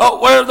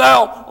where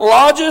thou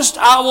lodgest,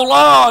 I will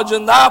lodge,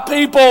 and thy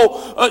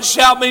people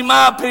shall be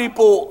my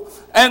people,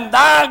 and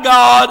thy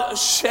God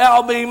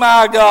shall be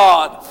my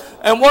God.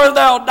 And where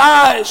thou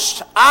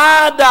diest,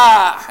 I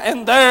die,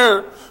 and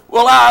there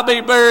will I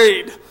be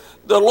buried.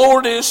 The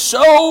Lord is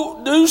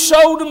so, do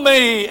so to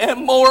me,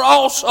 and more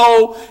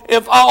also,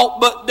 if aught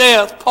but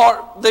death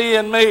part thee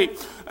and me.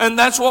 And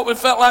that's what we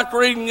felt like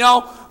reading,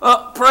 y'all.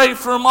 Pray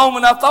for a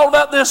moment. I thought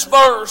about this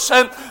verse,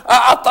 and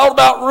I thought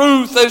about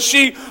Ruth as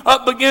she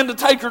began to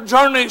take her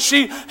journey.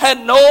 She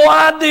had no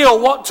idea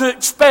what to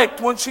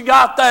expect when she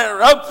got there.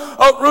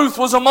 Ruth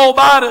was a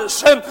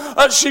Moabitess,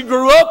 and she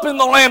grew up in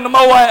the land of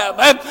Moab,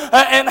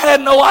 and had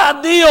no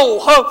idea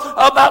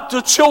about the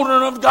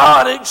children of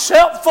God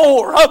except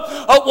for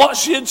what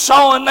she had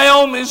saw in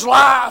Naomi's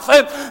life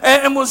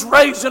and was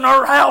raised in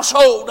her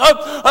household.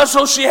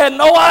 So she had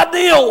no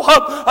idea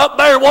up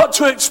there what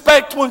to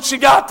expect when she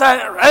got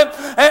there.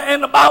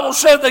 And the Bible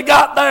said they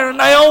got there, and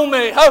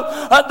Naomi,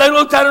 they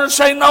looked at her and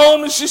said,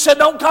 Naomi, she said,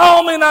 don't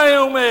call me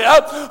Naomi,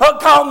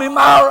 call me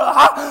Mara,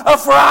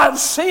 for I have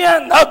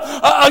sinned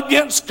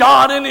against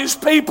God and his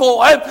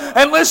people.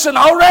 And listen,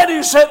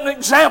 already set an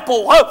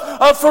example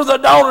for the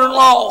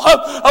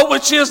daughter-in-law,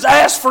 which is to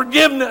ask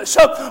forgiveness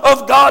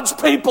of God's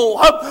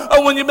people.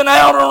 When you've been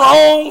out or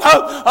wrong,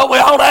 we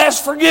ought to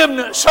ask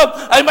forgiveness.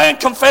 Amen.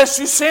 Confess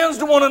your sins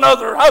to one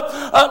another.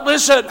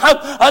 Listen,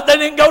 they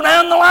didn't go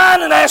down the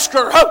line and ask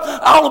her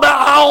all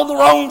about all the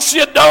wrong she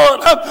had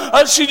done.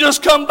 She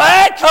just come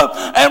back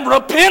and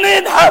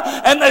repented,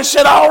 and they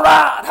said, all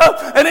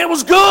right. And it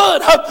was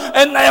good.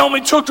 And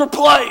Naomi took her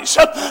place.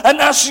 And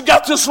now she's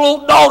got this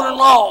little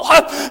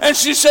daughter-in-law. And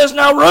she says,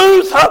 now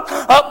Ruth,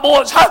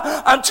 boys,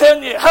 I'm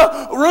telling you,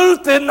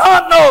 Ruth did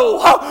not know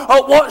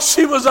what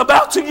she was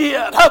about to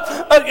get.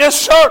 Yes,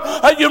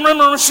 sir. You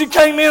remember when she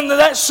came into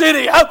that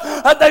city,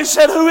 they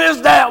said, who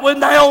is that with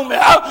Naomi?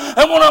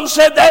 And one of them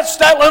said, that's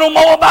that little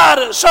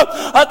Moabitess,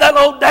 that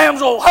little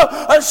damsel.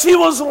 She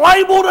was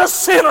labeled a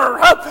sinner.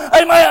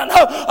 Amen.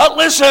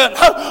 Listen,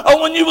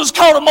 when you was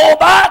called a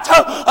Moabite,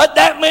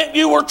 that meant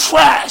you were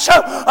trash.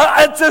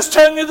 I'm just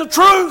telling you the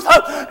truth.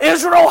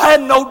 Israel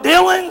had no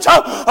dealings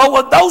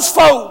with those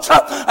folks.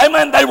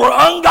 Amen. They were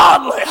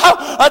ungodly.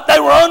 They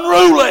were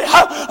unruly.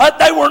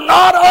 They were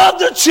not of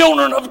the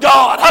children of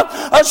God.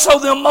 So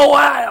the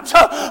Moabs,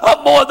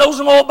 boy,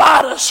 those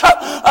Moabites,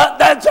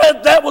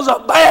 that was a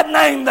bad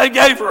name they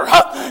gave her.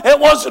 It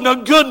wasn't a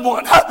good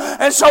one.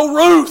 And so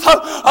Ruth,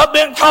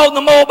 been called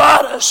the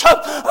Moabitess,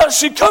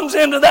 she comes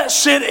into that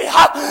city,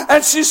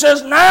 and she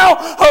says, now,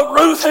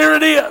 Ruth, here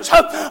it is.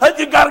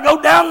 You got to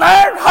go down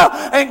there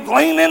and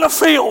glean in the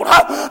field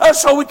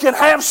so we can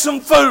have some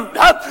food.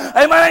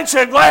 Amen. Ain't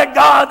you glad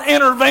God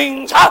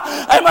intervenes?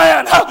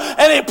 Amen.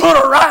 And he put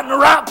her right in the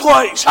right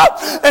place.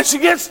 And she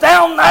gets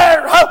down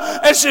there,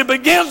 and she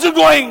begins to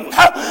glean.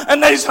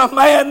 And there's a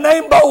man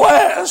named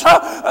Boaz.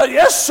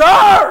 Yes, sir.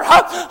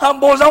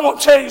 Boys, I want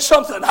to tell you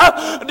something.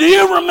 Do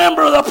you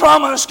remember the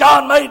promise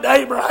God made to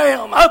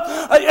Abraham?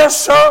 Yes,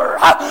 sir.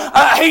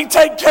 He'd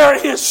take care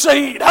of his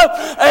seed.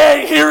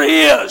 Hey, here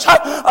he is,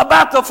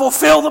 about to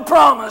fulfill the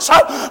promise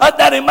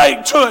that he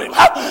made to him.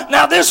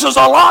 Now, this is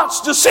a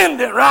Lot's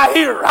descendant right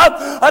here,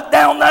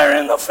 down there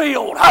in the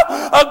field,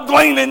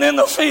 gleaning in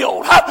the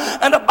field.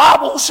 And the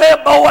Bible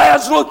said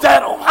Boaz looked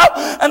at him,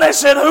 and they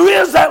said, who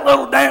is that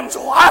little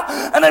damsel?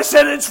 And they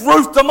said, it's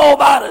Ruth the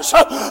Moabitess.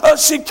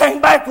 She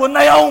came back with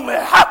Naomi.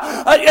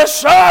 Yes,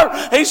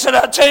 sir. He said,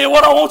 I tell you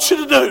what I want you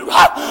to do.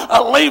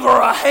 Leave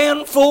her a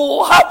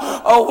handful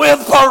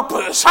with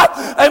purpose.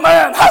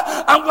 Amen.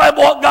 I'm glad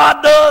what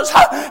God does,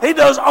 he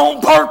does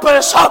on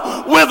purpose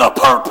with a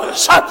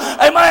purpose.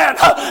 Amen.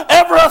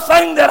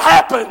 Everything that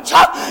happens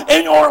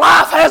in your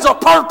life has a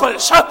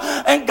purpose,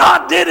 and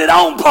God did it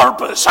on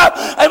purpose.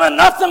 Amen.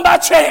 Nothing by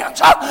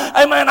chance.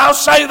 Amen. I'll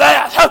say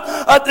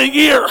that. The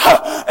year,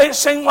 it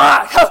seemed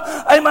like,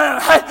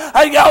 amen.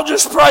 Hey, y'all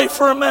just pray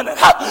for a minute.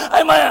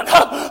 Amen.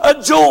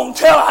 Joel,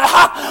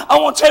 I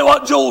want to tell you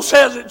what Joel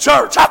says at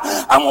church.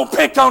 I'm going to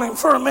pick on him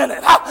for a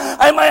minute.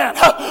 Amen.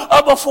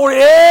 Before he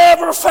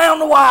ever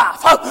found a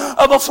wife,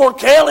 before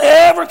Kelly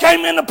ever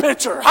came in the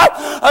picture,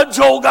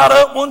 Joel got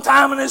up one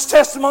time and his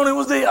testimony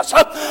was this.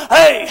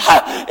 Hey,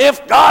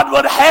 if God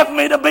would have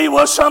me to be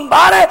with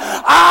somebody,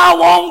 I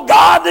want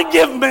God to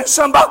give me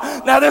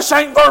somebody. Now, this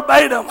ain't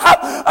verbatim,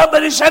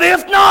 but he said,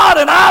 if not,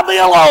 and I'll be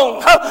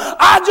alone,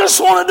 I just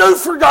want to do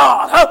for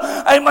God.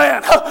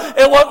 Amen.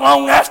 It wasn't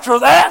long after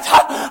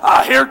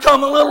that, here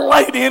come a little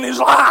lady in his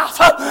life.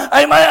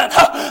 Amen.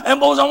 And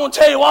boys, I want to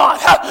tell you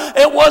what,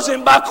 it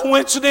wasn't by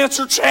coincidence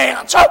or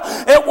chance.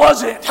 It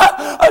wasn't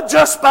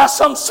just by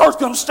some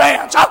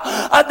circumstance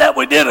that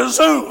we did a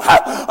Zoom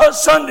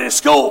Sunday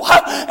school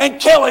and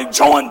Kelly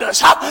joined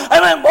us.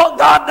 Amen. What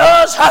God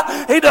does,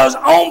 he does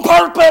on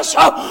purpose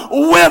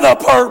with a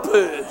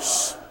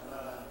purpose.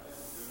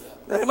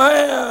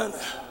 Amen.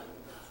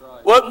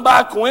 Wasn't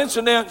by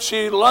coincidence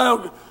she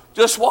allowed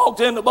just walked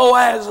into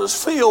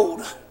Boaz's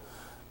field.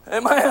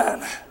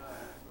 Amen.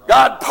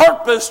 God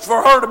purposed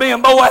for her to be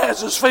in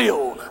Boaz's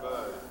field.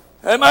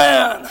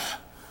 Amen.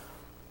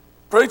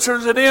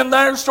 Preachers, at the end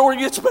there, the story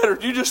gets better.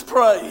 You just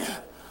pray.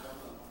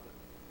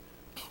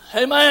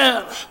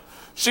 Amen.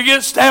 She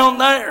gets down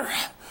there.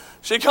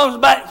 She comes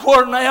back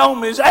where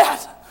Naomi's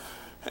at.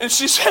 And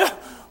she said,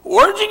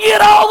 where'd you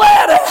get all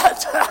that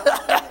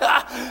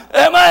at?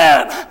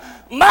 Amen.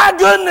 My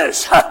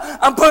goodness,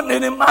 I'm putting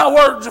it in my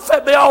words if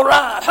that be all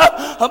right.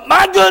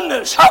 My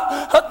goodness,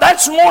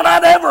 that's more than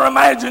I'd ever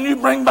imagine you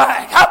bring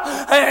back.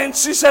 And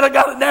she said, I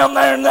got it down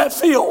there in that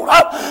field.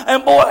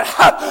 And boy,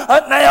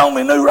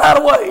 Naomi knew right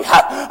away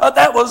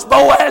that was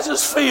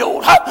Boaz's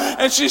field.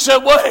 And she said,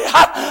 well,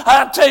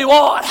 I tell you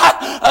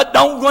what,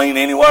 don't glean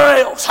anywhere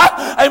else.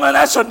 Amen,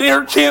 that's a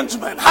dear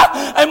kinsman.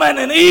 Amen,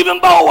 and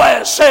even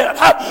Boaz said,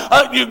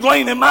 you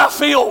glean in my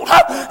field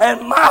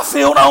and my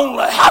field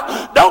only.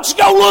 Don't you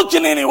go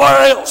looking anywhere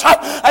else.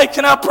 Hey,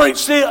 can I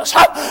preach this?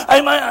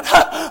 Amen.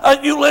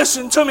 You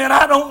listen to me, and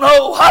I don't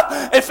know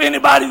if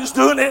anybody's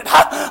doing it.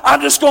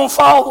 I'm just going to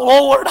follow the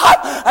Lord.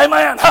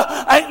 Amen.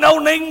 Ain't no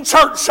needing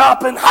church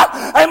shopping.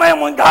 Amen.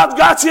 When God's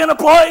got you in a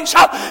place,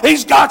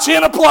 He's got you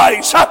in a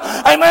place.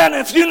 Amen.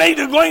 If you need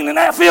to glean in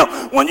that field,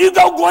 when you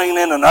go glean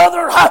in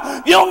another,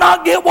 you'll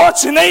not get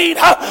what you need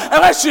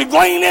unless you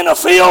glean in a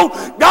field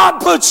God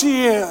puts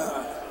you in.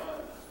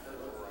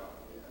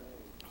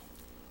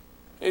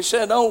 He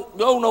said, don't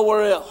go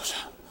nowhere else.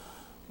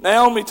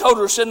 Naomi told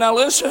her, said, now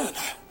listen,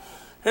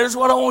 here's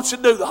what I want you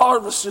to do. The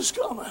harvest is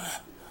coming.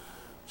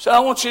 So I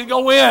want you to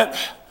go in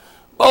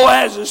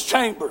Boaz's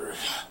chamber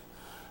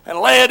and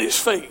lay at his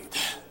feet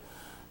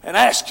and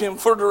ask him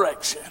for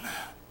direction.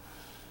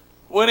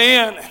 Went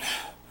in, and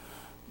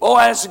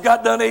Boaz had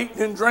got done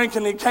eating and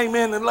drinking. He came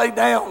in and laid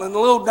down, and the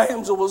little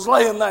damsel was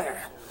laying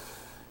there.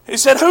 He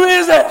said, who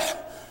is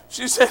that?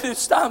 She said,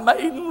 it's thy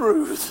maiden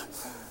Ruth.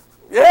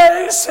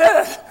 Yeah, he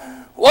said,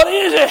 what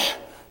is it?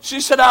 She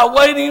said, I'm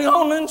waiting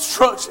on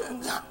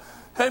instructions.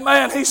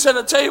 Amen. He said,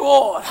 I tell you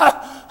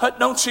what,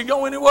 don't you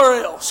go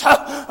anywhere else,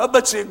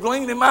 but you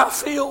glean in my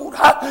field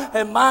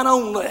and mine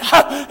only.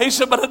 He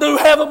said, but I do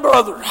have a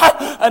brother,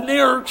 a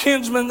nearer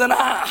kinsman than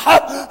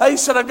I. He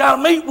said, I got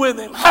to meet with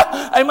him.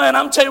 Amen.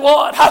 I'm telling you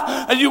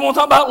what, you want to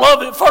talk about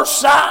love at first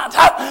sight?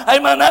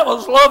 Amen. That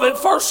was love at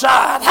first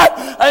sight.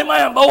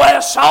 Amen.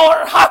 Boaz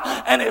saw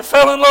her and he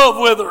fell in love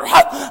with her.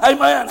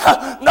 Amen.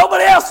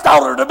 Nobody else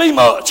thought her to be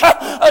much.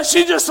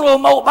 She's just a little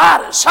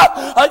Moabitess.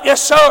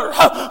 Yes, sir.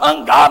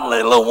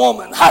 Ungodly little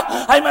woman.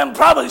 Amen.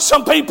 Probably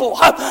some people,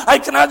 hey,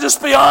 can I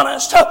just be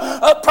honest?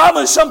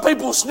 Probably some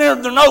people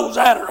sneered their nose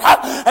at her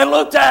and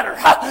looked at her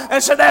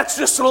and said, that's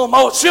just a little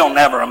Moab. She'll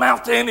never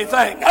amount to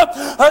anything.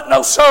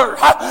 No, sir.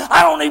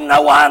 I don't even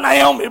know why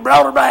Naomi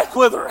brought her back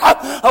with her.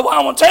 I'm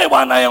going to tell you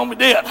why Naomi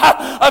did.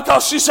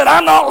 Because she said,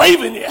 I'm not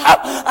leaving you.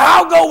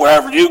 I'll go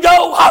wherever you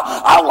go.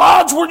 I'll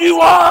lodge where you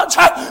lodge.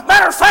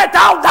 Matter of fact,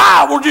 I'll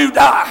die where you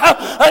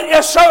die.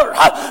 Yes, sir.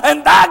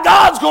 And thy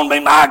God's going to be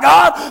my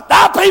God.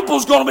 Thy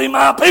people's going to be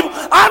my people.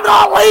 I'm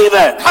not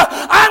leaving.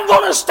 I'm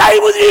going to stay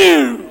with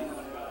you.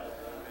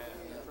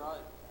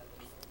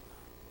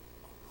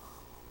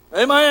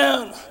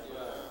 Amen.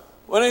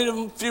 We need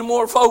a few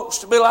more folks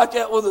to be like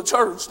that with the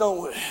church,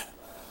 don't we?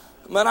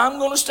 Man, I'm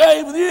going to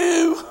stay with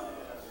you.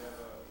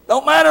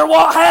 Don't matter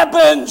what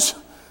happens.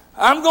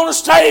 I'm going to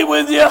stay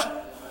with you.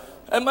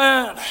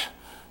 Amen.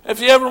 If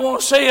you ever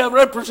want to see a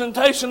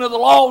representation of the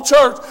Law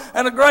Church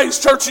and the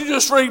Grace Church, you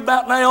just read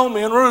about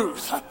Naomi and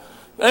Ruth.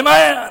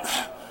 Amen.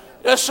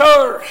 Yes,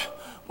 sir.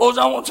 Boys,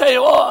 I want to tell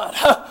you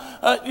what.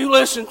 You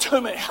listen to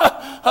me.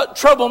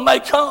 Trouble may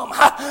come.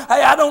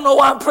 Hey, I don't know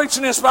why I'm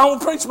preaching this, but I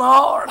want to preach my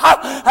heart.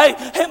 Hey,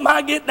 it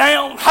might get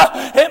down.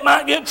 It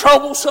might get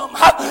troublesome.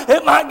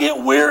 It might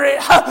get weary.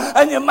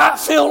 And you might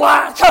feel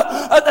like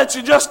that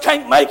you just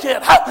can't make it.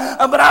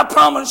 But I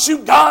promise you,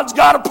 God's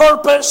got a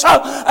purpose.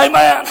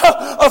 Amen.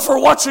 For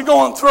what you're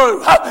going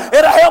through.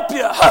 It'll help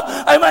you.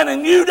 Amen.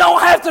 And you don't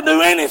have to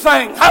do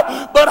anything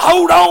but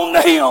hold on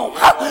to Him.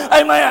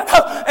 Amen.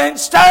 And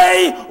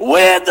stay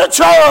with the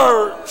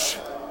church.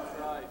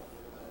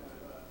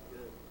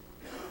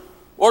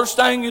 Worst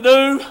thing you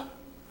do,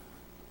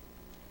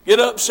 get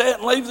upset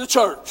and leave the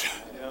church.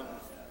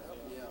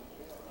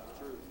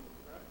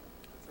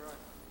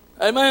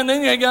 Amen.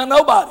 Then you ain't got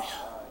nobody.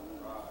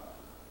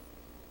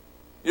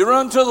 You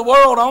run to the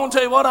world. I want to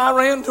tell you what, I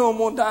ran to them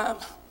one time.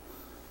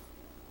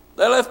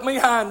 They left me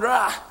high and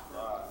dry.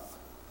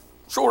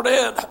 Sure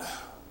did.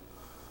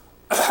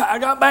 I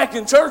got back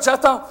in church. I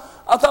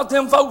thought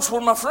them folks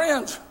were my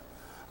friends.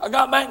 I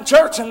got back in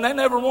church and they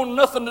never wanted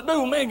nothing to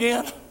do with me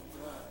again.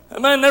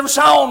 Amen. Never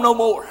saw them no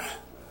more.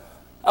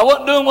 I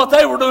wasn't doing what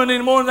they were doing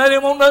anymore, and they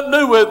didn't want nothing to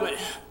do with me.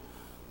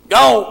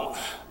 Gone.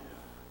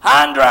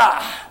 High and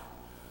dry.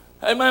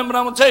 Amen. But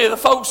I'm going to tell you, the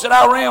folks that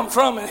I ran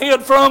from and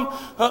hid from,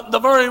 the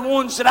very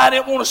ones that I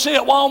didn't want to see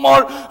at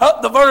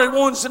Walmart, the very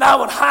ones that I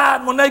would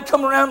hide when they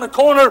come around the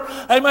corner,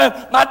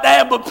 amen, my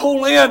dad would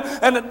pull in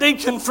and the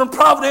deacon from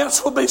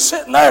Providence would be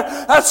sitting there.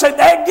 I'd say,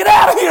 Dad, get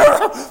out of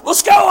here.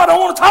 Let's go. I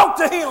don't want to talk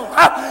to him.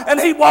 And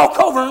he'd walk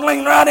over and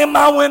lean right in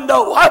my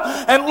window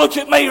and look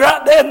at me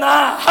right dead in the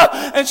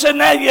eye and say,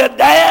 now you're a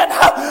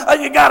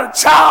dad, you got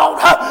a child,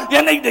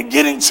 you need to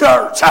get in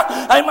church.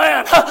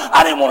 Amen.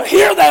 I didn't want to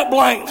hear that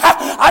blame.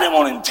 I didn't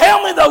want him to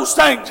tell me those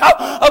things.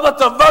 But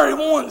the very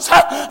ones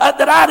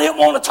that I didn't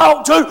want to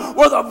talk to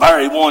were the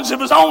very ones that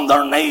was on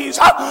their knees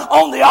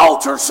on the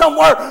altar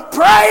somewhere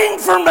praying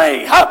for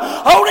me,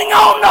 holding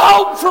on to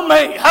hope for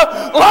me,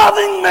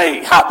 loving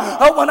me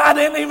when I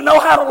didn't even know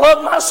how to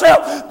love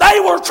myself. They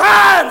were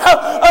trying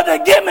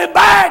to get me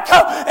back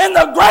in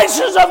the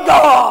graces of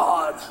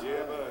God.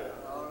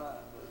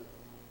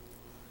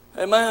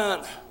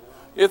 Amen.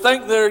 You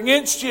think they're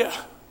against you.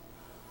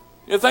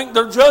 You think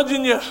they're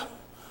judging you.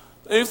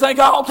 You think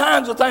all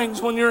kinds of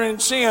things when you're in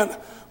sin.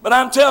 But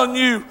I'm telling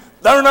you,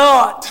 they're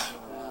not.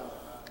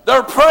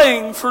 They're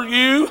praying for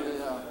you.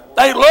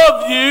 They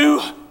love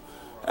you.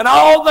 And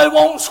all they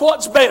want is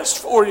what's best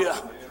for you.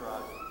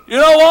 You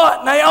know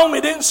what?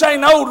 Naomi didn't say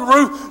no to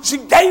Ruth. She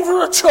gave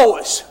her a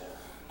choice.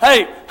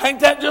 Hey,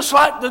 ain't that just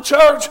like the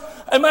church?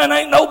 Amen.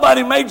 Ain't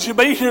nobody made you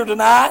be here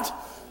tonight.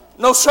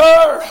 No,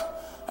 sir.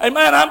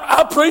 Amen.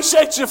 I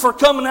appreciate you for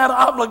coming out of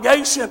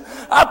obligation.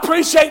 I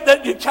appreciate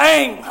that you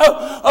came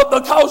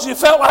because you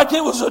felt like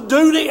it was a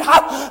duty.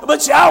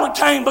 But you ought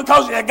to came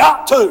because you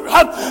got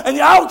to. And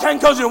you ought to came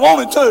because you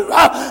wanted to.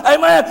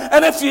 Amen.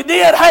 And if you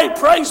did, hey,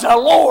 praise the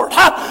Lord.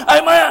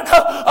 Amen.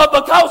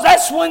 Because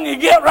that's when you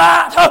get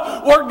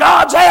right where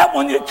God's at,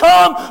 when you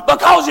come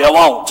because you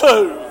want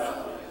to.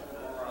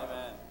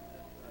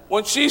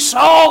 When she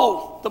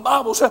saw, the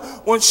Bible said,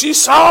 when she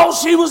saw,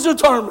 she was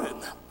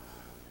determined.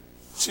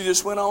 She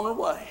just went on her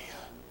way.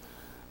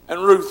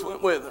 And Ruth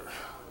went with her.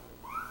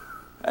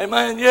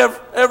 Amen. You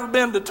ever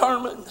been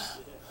determined?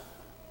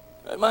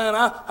 Amen.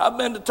 I've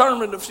been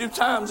determined a few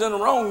times in the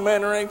wrong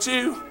manner, ain't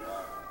you?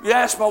 You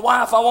ask my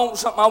wife, I want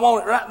something, I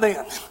want it right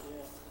then.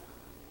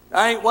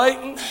 I ain't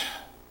waiting.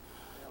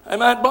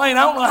 Amen. Blaine,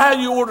 I don't know how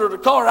you ordered a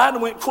car. I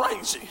went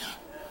crazy.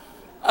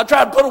 I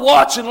tried to put a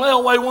watch in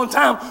layaway one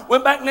time,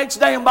 went back next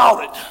day and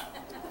bought it.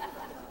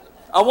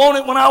 I want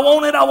it when I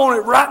want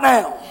it right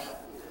now.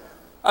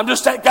 I'm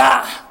just that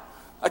guy.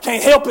 I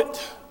can't help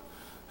it.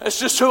 That's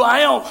just who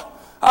I am.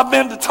 I've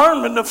been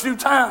determined a few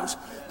times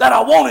that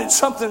I wanted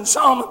something,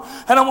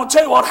 and I'm going to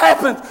tell you what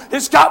happened.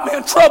 It's got me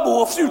in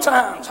trouble a few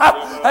times.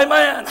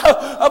 Amen.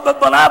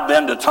 But I've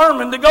been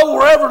determined to go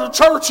wherever the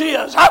church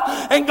is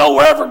and go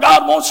wherever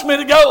God wants me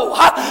to go.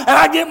 And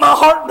I get my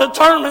heart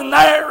determined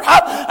there.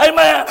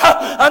 Amen.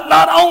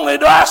 Not only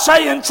do I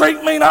say,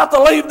 entreat me not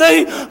to leave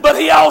thee, but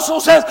he also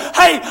says,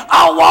 hey,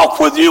 I'll walk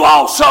with you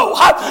also.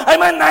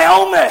 Amen.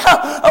 Naomi,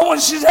 when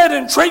she said,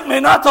 entreat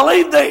me not to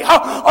leave thee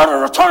or to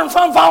return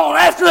from following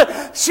after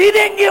it, she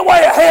didn't get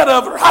way ahead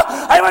of her.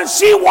 Amen.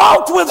 She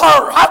walked with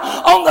her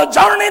on the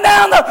journey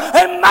down there,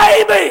 and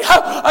maybe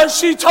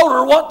she told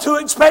her what to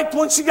expect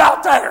when she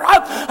got there.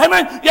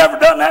 Amen. You ever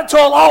done that to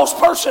a lost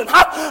person?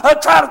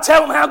 Try to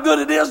tell them how good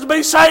it is to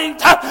be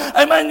saved.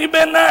 Amen. You've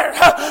been there.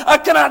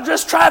 Can I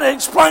just try to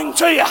explain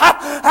to you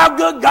how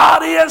good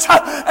God is?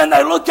 And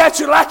they look at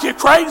you like you're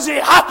crazy.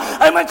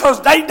 Amen.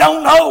 Because they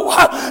don't know.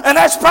 And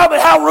that's probably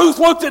how Ruth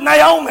looked at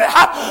Naomi.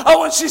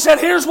 When she said,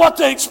 here's what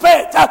to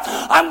expect.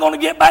 I'm going to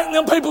get back and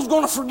them people's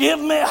going to forgive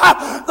me.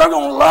 They're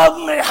going to love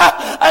me.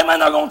 Amen.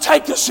 They're going to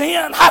take us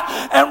in.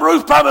 And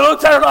Ruth probably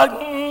looked at her like,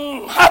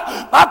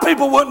 my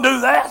people wouldn't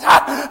do that.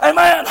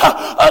 Amen.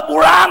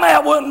 Where I'm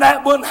at,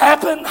 that wouldn't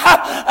happen.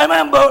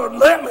 Amen. But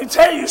let me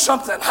tell you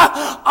something.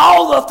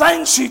 All the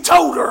things she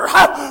told her,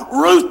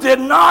 Ruth did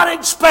not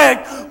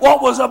expect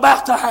what was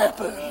about to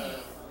happen.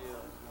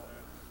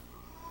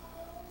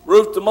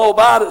 Ruth the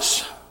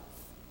Moabitess.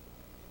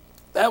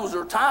 That was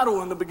her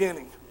title in the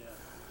beginning.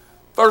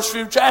 First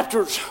few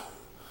chapters,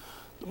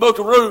 the book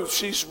of Ruth,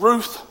 she's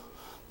Ruth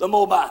the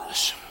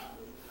Moabitess.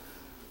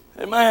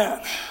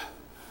 Amen.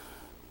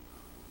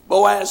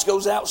 Boaz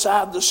goes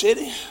outside the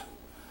city,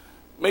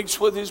 meets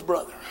with his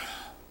brother.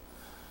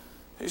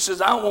 He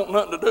says, I don't want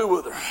nothing to do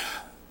with her.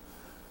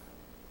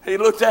 He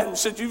looked at him and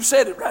said, you've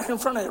said it right in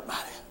front of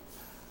everybody.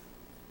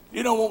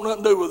 You don't want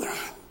nothing to do with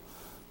her.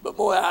 But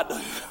boy, I do.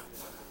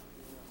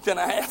 Can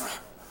I have her?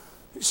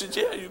 He said,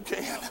 yeah, you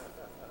can.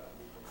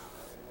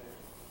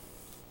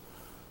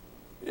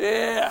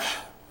 Yeah.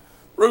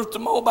 Ruth the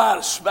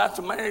Moabitess about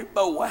to marry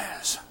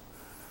Boaz.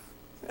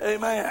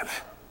 Amen.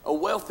 A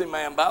wealthy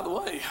man, by the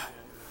way.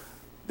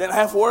 Didn't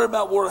have to worry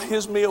about where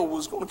his meal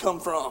was going to come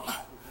from.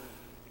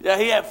 Yeah,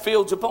 he had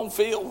fields upon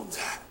fields.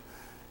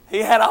 He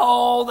had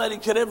all that he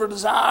could ever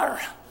desire.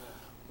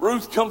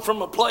 Ruth come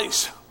from a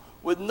place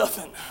with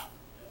nothing.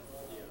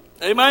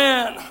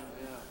 Amen.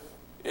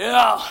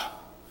 Yeah.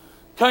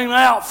 Came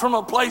out from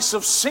a place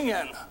of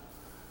sin.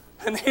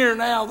 And here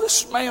now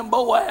this man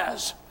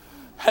Boaz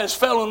has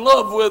fell in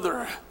love with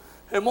her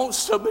and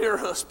wants to be her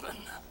husband.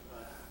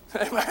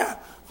 Amen.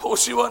 Well,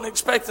 she wasn't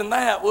expecting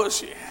that, was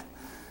she?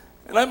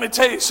 And let me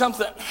tell you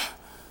something.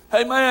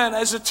 Amen.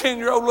 As a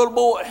 10-year-old little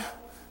boy,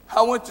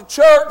 I went to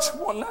church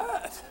one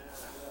night.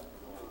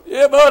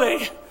 Yeah,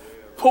 buddy.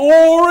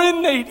 Poor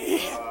and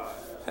needy.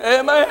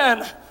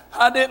 Amen.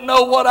 I didn't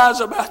know what I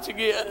was about to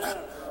get.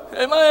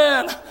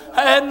 Amen.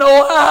 I had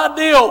no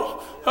idea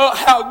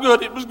how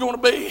good it was going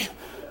to be.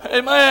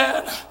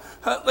 Amen.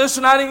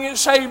 Listen, I didn't get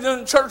saved in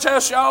the church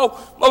house, y'all.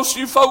 Most of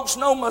you folks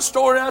know my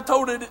story. I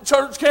told it at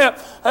church camp.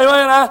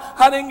 Amen.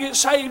 I didn't get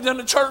saved in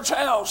the church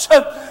house.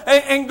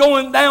 And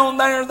going down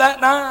there that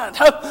night,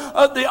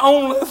 the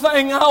only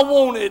thing I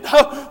wanted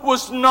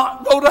was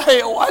not go to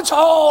hell. That's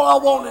all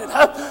I wanted.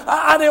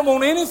 I didn't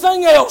want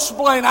anything else,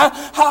 Blaine.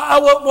 I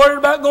wasn't worried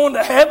about going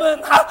to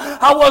heaven.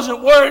 I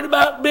wasn't worried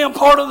about being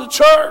part of the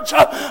church.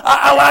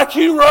 I like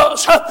you,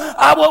 Russ.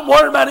 I wasn't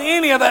worried about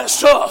any of that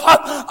stuff.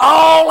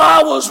 All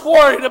I was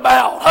worried about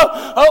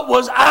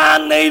was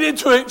I needed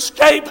to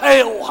escape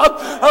hell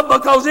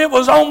because it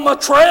was on my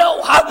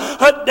trail.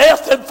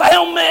 Death had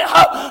found me.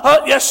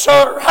 Yes,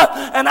 sir.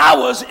 And I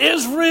was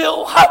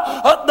Israel,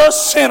 the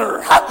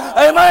sinner.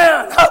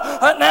 Amen.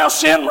 Now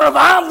sin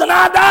revived and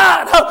I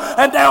died.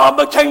 And now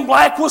I became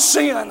black with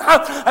sin.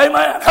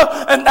 Amen.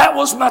 And that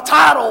was my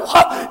title,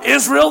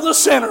 Israel the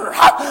sinner.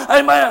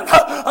 Amen.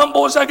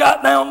 Boys, I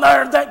got down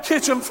there at that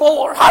kitchen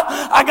floor.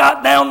 I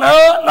got down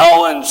there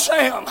knowing,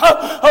 Sam,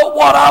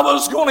 what I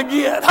was going to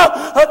get,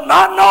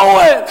 not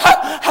knowing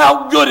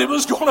how good it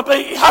was going to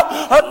be,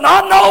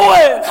 not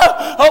knowing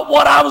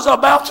what I was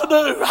about to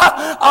do.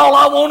 All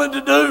I wanted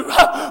to do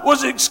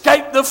was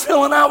escape the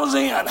feeling I was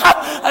in.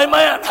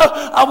 Amen.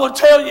 I will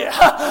tell you,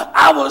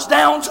 I was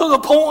down to the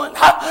point.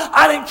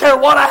 I didn't care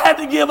what I had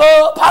to give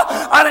up.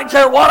 I didn't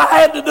care what I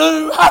had to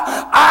do.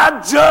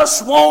 I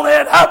just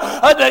wanted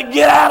to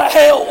get out of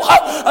hell.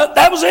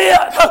 That was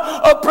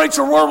it.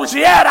 Preacher, where was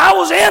he at? I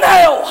was in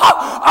hell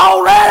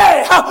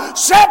already,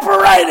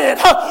 separated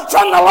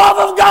from the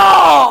love of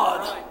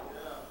God.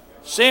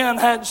 Sin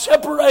had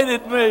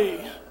separated me.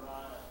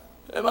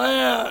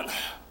 Amen.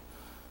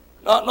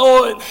 Not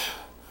knowing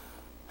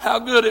how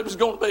good it was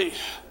going to be.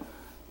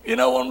 You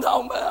know what I'm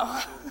talking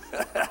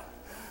about?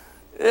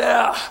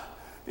 Yeah.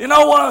 You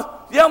know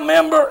what? You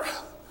remember?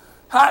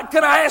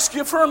 Can I ask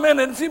you for a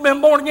minute, if you've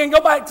been born again,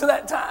 go back to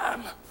that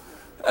time.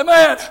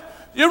 Amen.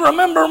 You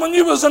remember when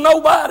you was a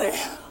nobody.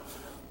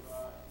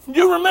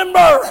 You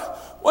remember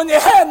when you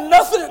had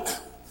nothing.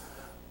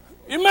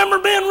 You remember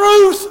being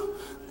Ruth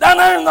down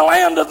there in the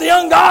land of the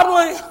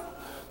ungodly?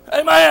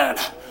 Amen.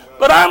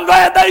 But I'm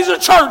glad there's a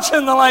church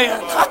in the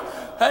land.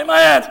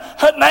 Amen.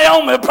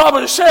 Naomi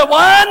probably said,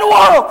 why in the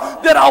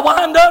world did I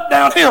wind up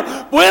down here?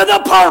 With a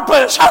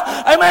purpose.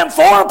 Amen.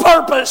 For a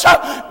purpose.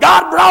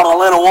 God brought a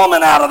little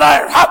woman out of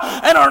there.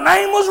 And her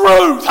name was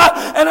Ruth.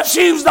 And if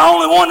she was the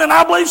only one, and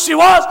I believe she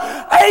was,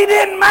 it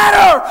didn't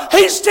matter.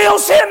 He still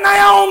sent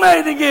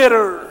Naomi to get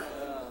her.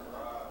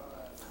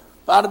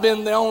 If I'd have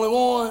been the only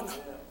one,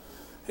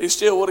 he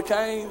still would have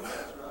came.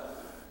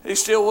 He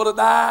still would have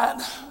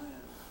died.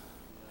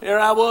 Here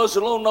I was,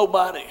 a little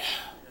nobody,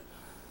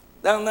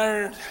 down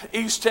there in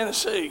East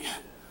Tennessee.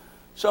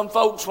 Some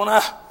folks, when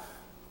I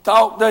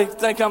talk, they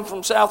think I'm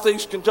from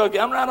southeast Kentucky.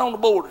 I'm right on the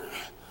border,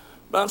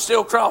 but I'm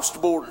still across the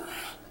border.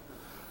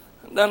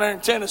 I'm down there in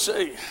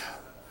Tennessee.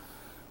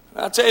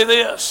 And I tell you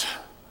this,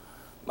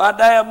 my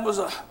dad was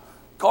a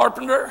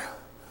carpenter.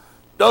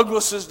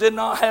 Douglases did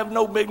not have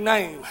no big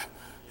name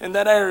in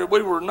that area.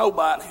 We were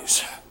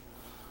nobodies.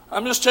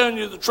 I'm just telling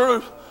you the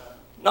truth.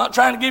 Not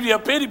trying to give you a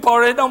pity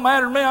party. It don't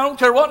matter to me. I don't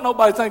care what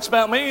nobody thinks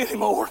about me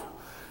anymore.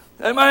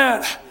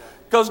 Amen.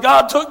 Because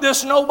God took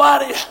this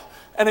nobody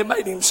and He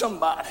made him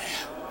somebody.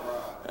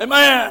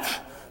 Amen.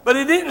 But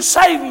He didn't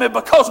save me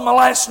because my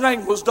last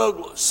name was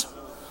Douglas.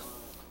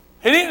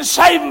 He didn't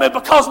save me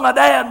because my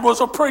dad was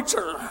a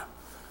preacher.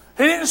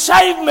 He didn't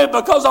save me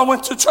because I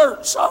went to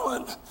church,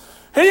 son.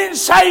 He didn't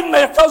save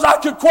me because I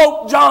could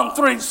quote John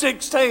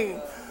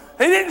 3:16.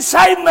 He didn't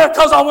save me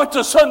because I went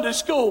to Sunday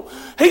school.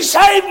 He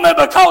saved me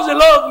because He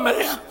loved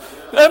me.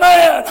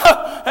 Amen.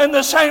 And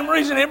the same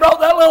reason He brought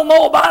that little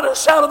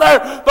Moabitess out of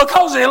there,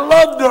 because He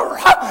loved her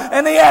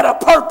and He had a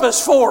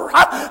purpose for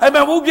her.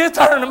 Amen. We'll get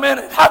there in a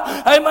minute.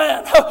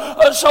 Amen.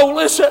 So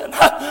listen,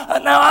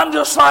 now I'm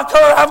just like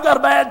her. I've got a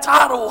bad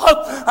title.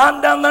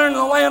 I'm down there in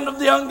the land of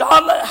the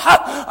ungodly.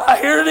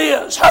 Here it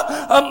is.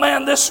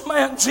 Man, this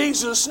man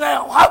Jesus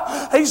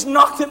now, he's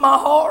knocked at my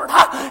heart.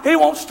 He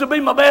wants to be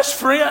my best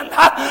friend.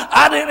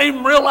 I didn't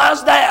even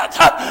realize that.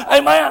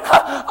 Amen.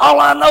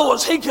 All I know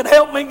is He could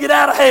help me get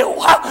out of hell.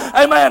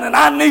 Amen. And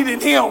I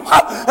needed Him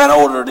in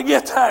order to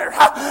get there.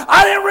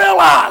 I didn't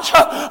realize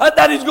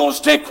that He's going to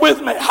stick with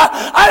me.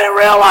 I didn't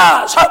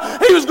realize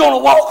He was going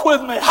to walk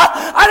with me.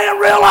 I didn't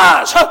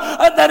realize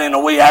that in the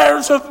wee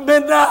hours of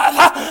midnight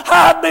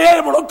I'd be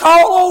able to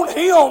call on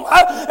Him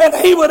and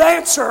He would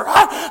answer.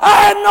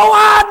 I had no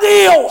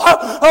idea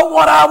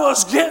what I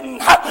was getting.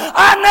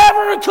 I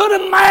never could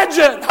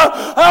imagine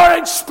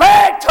or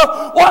expect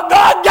what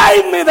God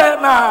gave me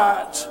that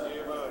night.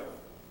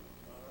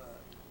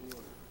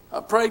 I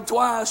prayed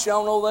twice,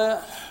 y'all know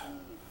that.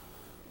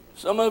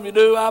 Some of you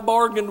do. I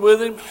bargained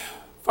with him.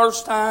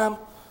 First time,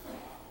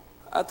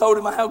 I told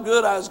him how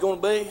good I was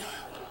going to be,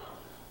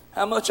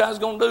 how much I was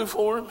going to do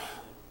for him.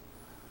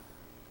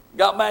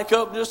 Got back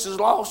up just as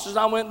lost as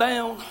I went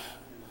down.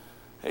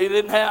 I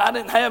didn't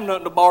have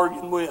nothing to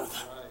bargain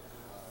with.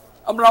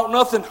 I brought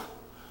nothing.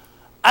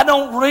 I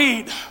don't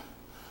read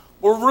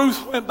where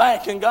Ruth went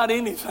back and got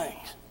anything.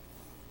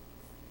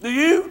 Do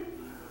you?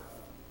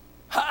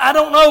 I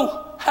don't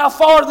know how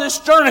far this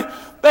journey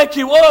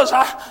Becky was.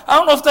 I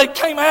don't know if they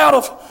came out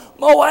of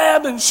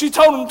Moab and she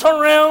told them to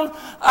turn around.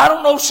 I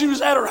don't know if she was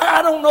at her,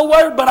 I don't know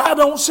where, but I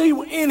don't see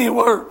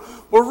anywhere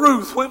where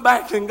Ruth went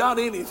back and got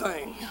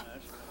anything.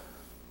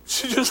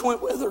 She just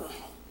went with her.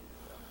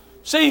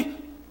 See,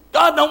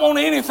 God don't want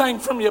anything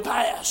from your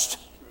past.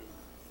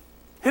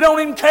 He don't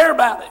even care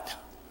about it.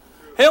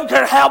 He don't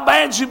care how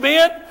bad you've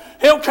been.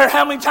 He don't care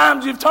how many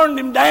times you've turned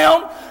him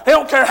down. He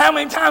don't care how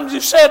many times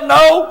you've said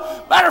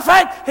no. Matter of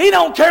fact, he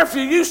don't care if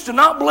you used to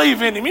not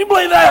believe in him. You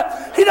believe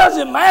that? It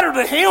doesn't matter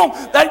to him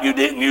that you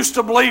didn't used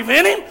to believe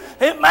in him.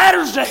 It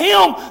matters to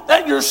him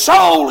that your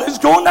soul is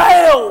going to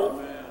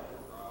hell.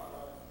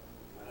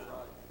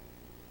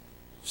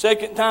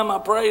 Second time I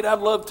prayed, I'd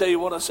love to tell you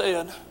what I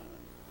said,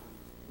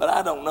 but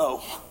I don't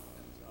know.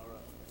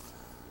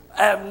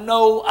 I have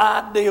no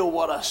idea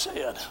what I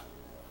said.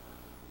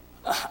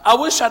 I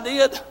wish I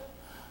did.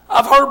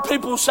 I've heard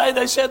people say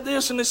they said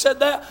this and they said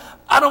that.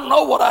 I don't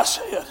know what I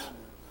said.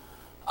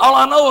 All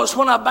I know is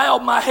when I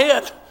bowed my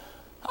head,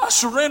 I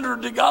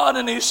surrendered to God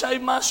and He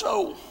saved my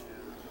soul.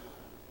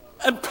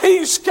 And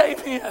peace came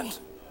in.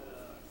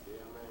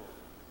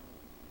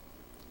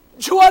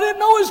 Joe, I didn't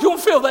know He was going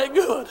to feel that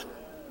good.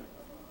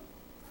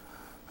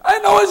 I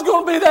didn't know He was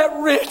going to be that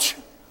rich.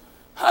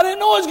 I didn't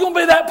know He was going to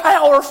be that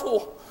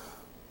powerful.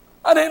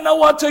 I didn't know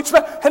what to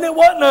expect. And it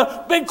wasn't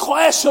a big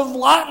clash of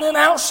lightning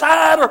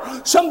outside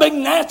or some big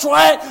natural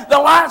act. The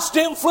lights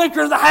didn't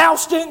flicker. The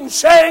house didn't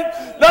shake.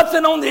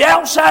 Nothing on the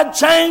outside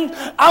changed.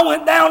 I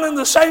went down in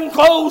the same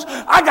clothes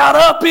I got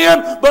up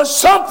in, but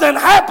something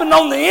happened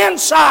on the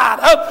inside.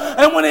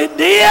 And when it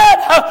did,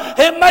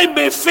 it made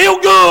me feel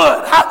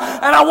good.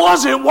 And I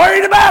wasn't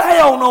worried about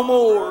hell no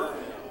more.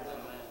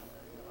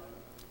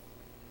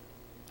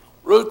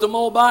 Ruth the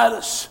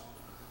Moabitess,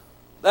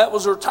 that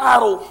was her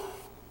title.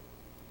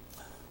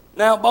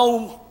 Now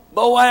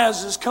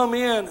Boaz has come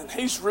in and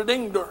he's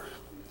redeemed her.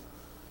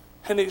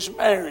 And he's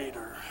married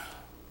her.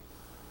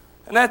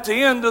 And at the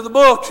end of the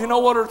book, you know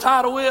what her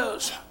title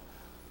is?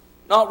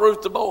 Not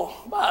Ruth the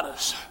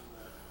Moabitess.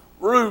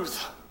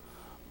 Ruth,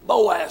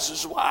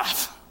 Boaz's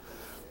wife.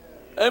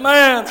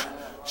 Amen.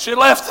 She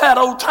left that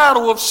old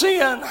title of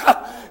sin.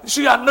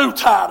 She got a new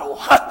title.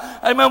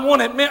 Amen. One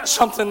that meant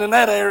something in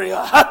that area.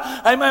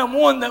 Amen.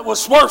 One that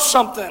was worth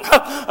something.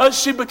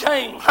 She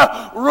became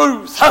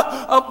Ruth,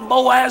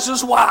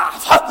 Boaz's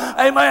wife.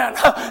 Amen.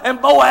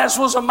 And Boaz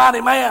was a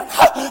mighty man.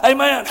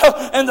 Amen.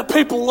 And the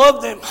people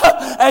loved him.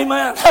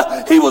 Amen.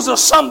 He was a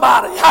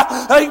somebody.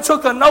 He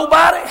took a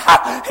nobody.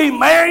 He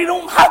married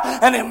him.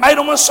 And he made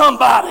him a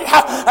somebody.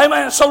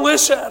 Amen. So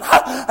listen.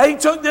 He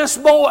took this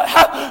boy,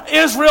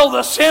 Israel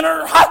the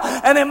sinner,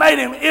 and he made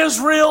him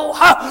Israel,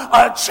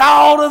 a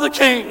child of the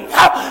king.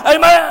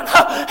 Amen.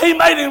 He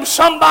made him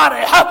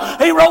somebody.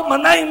 He wrote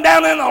my name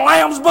down in the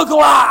Lamb's Book of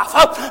Life.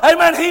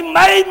 Amen. He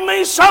made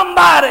me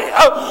somebody.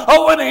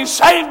 Oh, and He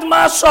saved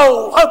my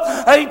soul.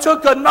 He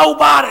took a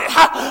nobody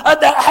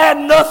that had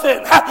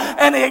nothing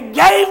and He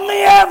gave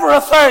me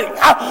everything.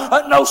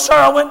 No, sir,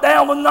 I went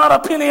down with not a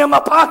penny in my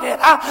pocket.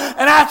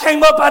 And I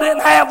came up, I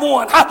didn't have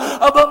one.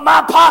 But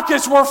my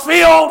pockets were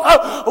filled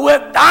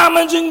with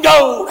diamonds and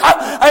gold.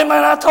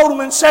 Amen. I told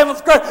them in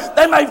 7th grade,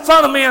 they made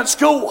fun of me in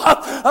school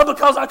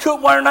because I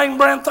couldn't wear name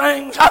brand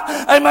things.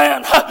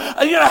 Amen.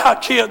 You know how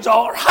kids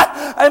are.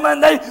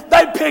 Amen.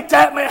 They picked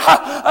at me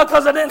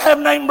because I didn't have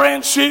name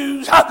brand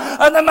shoes.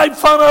 And they made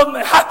fun of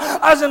me.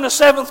 I was in the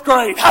 7th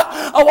grade.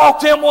 I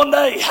walked in one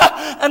day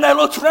and they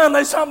looked around.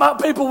 They talking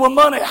about people with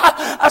money.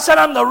 I said,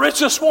 I'm the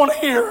richest one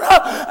here.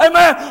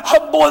 Amen.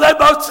 Oh, boy, they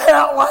both sat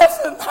out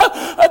laughing.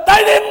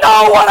 They didn't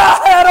know what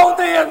I had on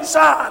the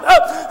inside.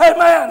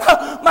 Amen.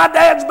 My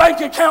dad's bank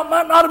account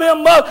might not have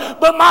been much,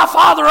 but my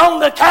father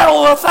owned the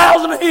cattle of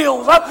 1,000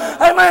 hills.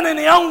 Amen. And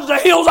He owns the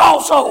hills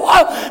also.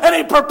 And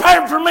He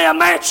prepared for me a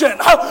mansion,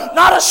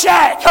 not a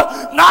shack,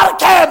 not a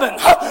cabin.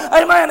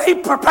 Amen. He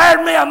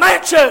prepared me a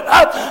mansion.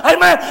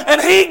 Amen.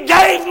 And He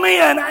gave me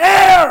an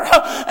heir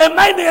and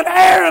made me an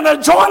heir and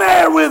a joint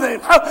heir with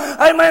Him.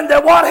 Amen.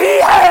 That what He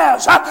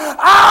has,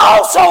 I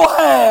also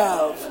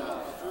have.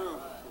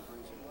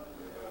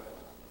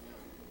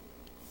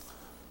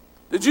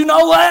 Did you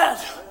know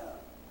that?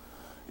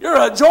 You're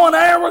a joint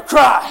heir with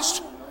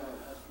Christ.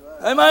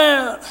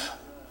 Amen.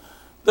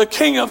 The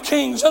King of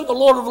Kings and the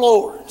Lord of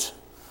Lords.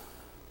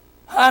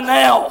 I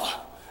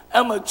now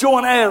am a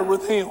joint heir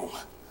with Him.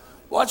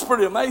 Well, that's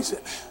pretty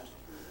amazing.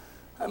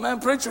 Amen,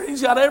 preacher,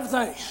 He's got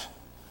everything.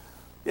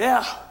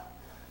 Yeah,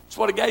 that's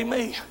what He gave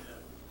me.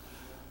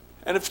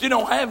 And if you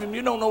don't have Him,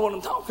 you don't know what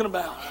I'm talking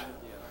about.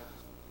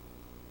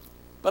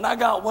 But I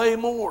got way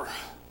more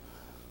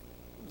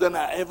than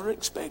I ever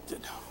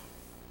expected.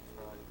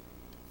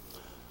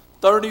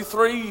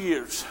 33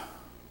 years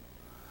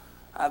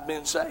I've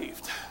been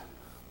saved.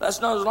 That's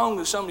not as long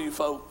as some of you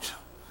folks.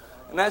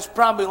 And that's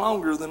probably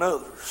longer than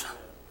others.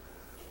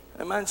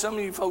 And man, some of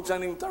you folks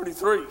ain't even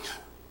 33.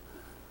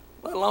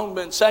 Let alone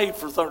been saved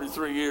for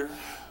 33 years.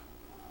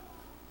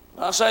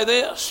 I'll say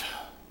this.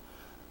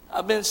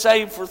 I've been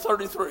saved for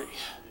 33.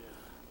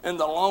 And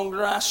the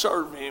longer I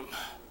serve Him,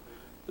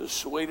 the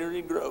sweeter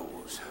He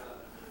grows.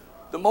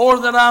 The more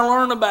that I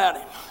learn about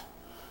Him,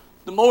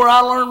 the more I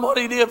learn what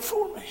He did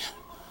for me.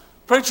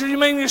 Preacher, you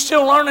mean you're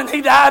still learning?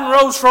 He died and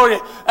rose for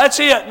you. That's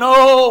it.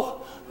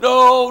 No,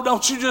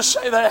 don't you just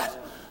say that.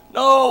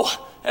 No,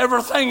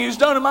 everything He's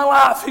done in my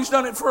life, He's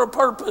done it for a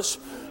purpose.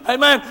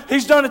 Amen.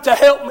 He's done it to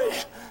help me.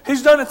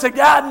 He's done it to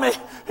guide me.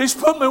 He's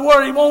put me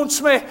where He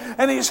wants me,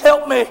 and He's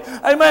helped me.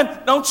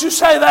 Amen. Don't you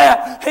say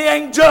that. He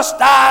ain't just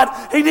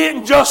died. He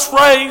didn't just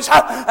raise.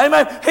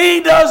 Amen.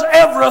 He does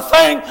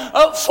everything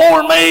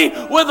for me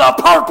with a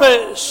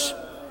purpose.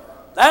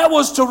 That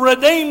was to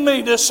redeem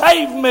me, to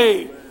save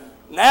me.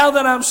 Now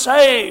that I'm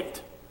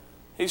saved,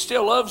 He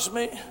still loves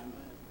me.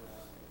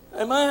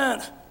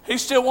 Amen. He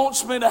still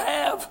wants me to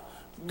have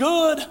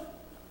good.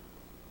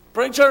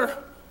 Preacher,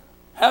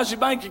 how's your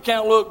bank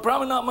account look?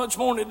 Probably not much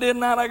more than it did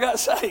now I got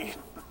saved.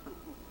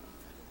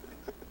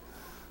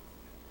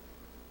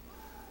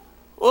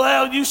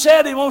 Well, you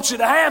said He wants you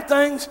to have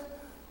things.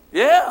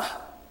 Yeah.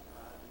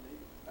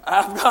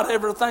 I've got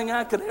everything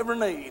I could ever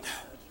need.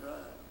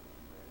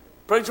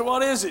 Preacher,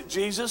 what is it,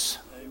 Jesus?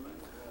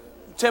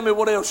 Tell me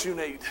what else you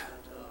need.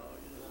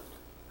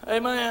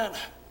 Amen.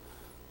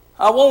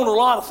 I want a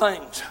lot of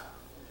things.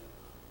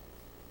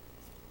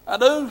 I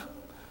do.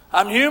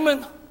 I'm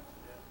human.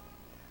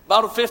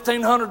 Bought a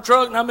 1,500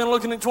 truck and I've been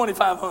looking at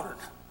 2,500.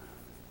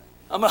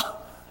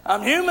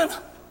 I'm human.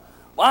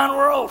 Why in the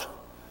world?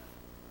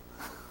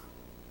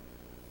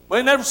 We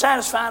ain't never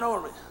satisfied,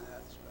 are we?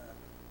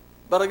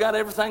 But I got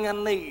everything I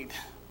need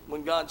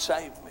when God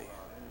saved me.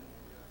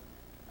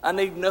 I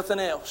need nothing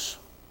else.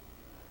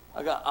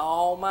 I got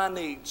all my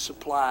needs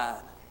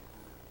supplied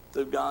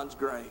through God's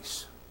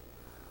grace.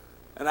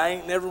 And I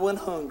ain't never went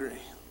hungry.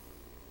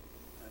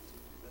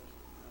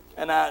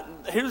 And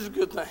here's a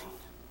good thing.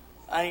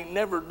 I ain't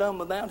never done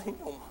without Him.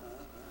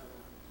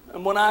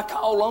 And when I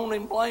call on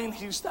Him, Blaine,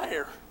 He's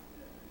there.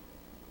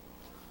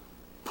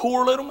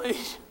 Poor little me.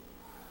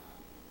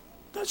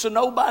 That's a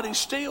nobody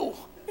still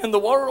in the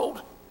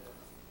world.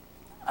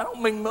 I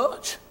don't mean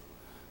much.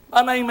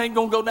 My name ain't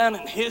going to go down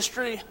in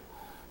history.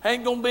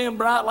 Ain't going to be in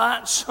bright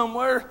lights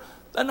somewhere.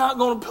 They're not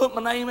going to put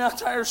my name out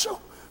there so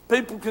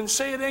people can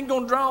see it. Ain't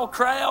going to draw a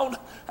crowd.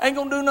 Ain't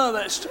going to do none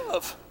of that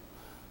stuff.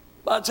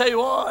 But I tell you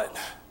what,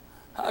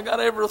 I got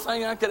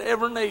everything I could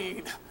ever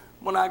need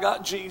when I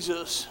got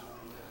Jesus.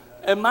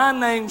 And my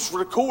name's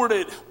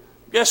recorded,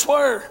 guess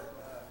where?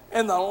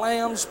 In the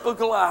Lamb's Book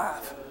of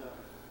Life.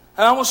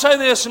 And I'm going to say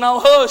this and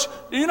I'll hush.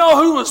 Do you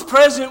know who was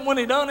present when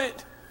He done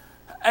it?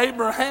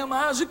 Abraham,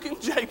 Isaac,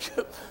 and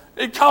Jacob.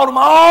 He called them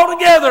all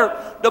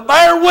together to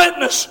bear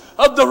witness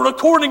of the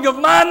recording of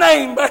my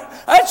name.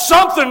 That's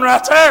something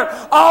right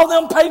there. All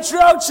them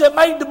patriarchs that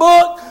made the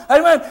book,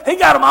 amen, He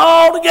got them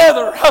all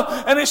together.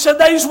 And He said,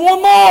 there's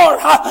one more.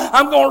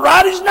 I'm going to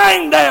write his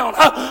name down.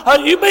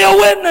 You be a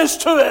witness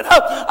to it.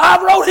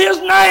 I wrote his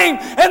name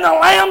in the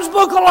Lamb's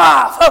Book of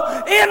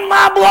Life. In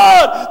my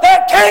blood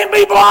that can't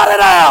be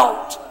blotted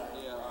out.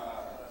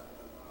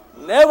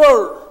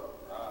 Never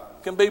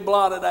can be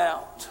blotted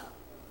out.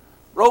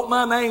 Wrote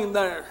my name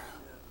there.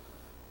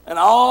 And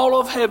all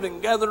of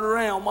heaven gathered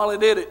around while He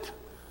did it.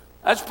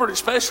 That's pretty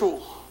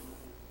special.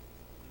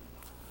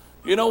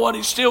 You know what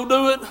He's still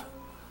doing?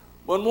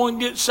 When one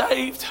gets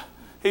saved,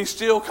 He's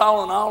still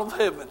calling all of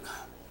heaven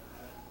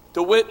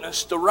to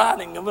witness the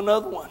writing of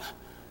another one.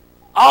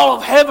 All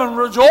of heaven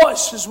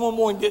rejoices when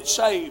one gets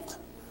saved.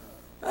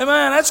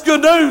 Amen. That's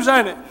good news,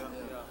 ain't it?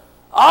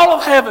 All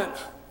of heaven,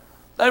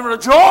 they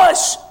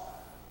rejoice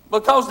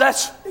because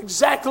that's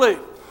exactly.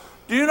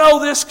 Do you know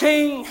this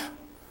king?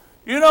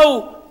 You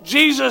know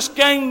Jesus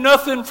gained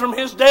nothing from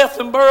His death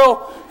and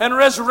burial and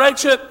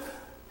resurrection.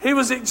 He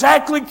was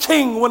exactly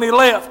king when He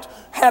left.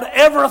 Had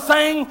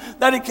everything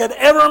that He could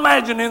ever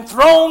imagine,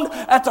 enthroned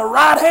at the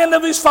right hand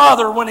of His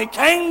Father when He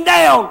came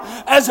down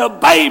as a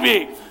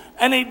baby.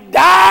 And He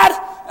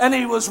died and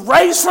He was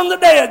raised from the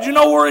dead. You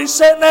know where He's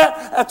sitting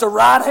at? At the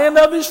right hand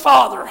of His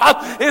Father.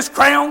 His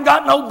crown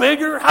got no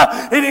bigger.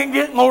 He didn't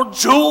get more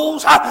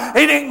jewels.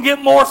 He didn't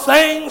get more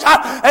things.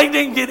 He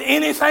didn't get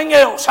anything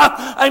else.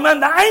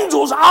 Amen. The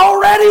angels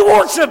already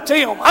worshipped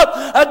Him.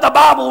 The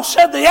Bible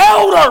said the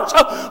elders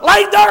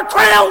laid their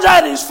crowns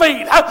at His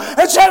feet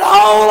and said,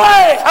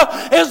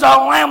 holy is the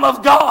Lamb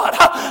of God.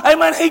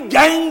 Amen. He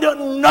gained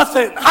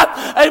nothing.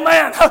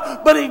 Amen.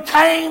 But He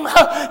came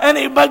and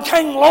He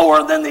became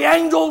lower than the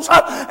angels.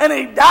 And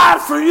He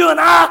died for you and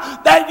I,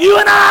 that you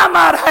and I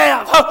might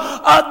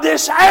have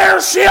this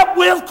heirship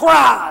with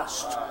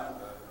Christ.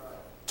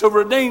 To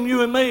redeem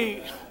you and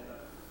me.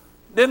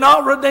 Did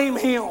not redeem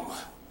Him.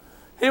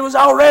 He was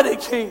already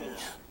king.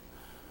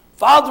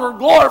 Father,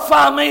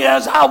 glorify me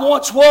as I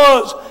once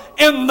was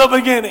in the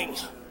beginning.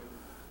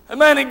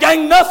 Amen. He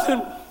gained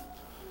nothing.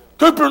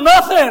 Cooper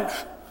nothing.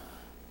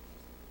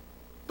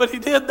 But he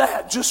did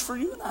that just for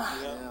you and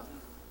I.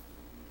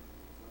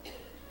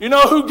 You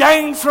know who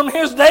gained from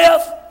his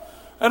death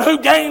and who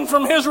gained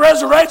from his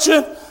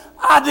resurrection?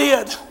 I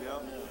did.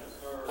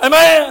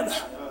 Amen.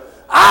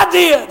 I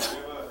did.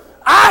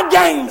 I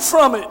gained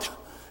from it.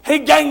 He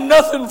gained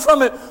nothing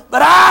from it,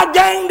 but I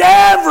gained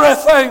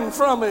everything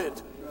from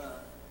it.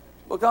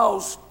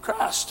 Because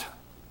Christ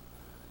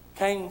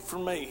came for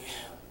me.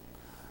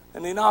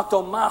 And he knocked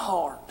on my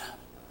heart.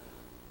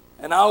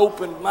 And I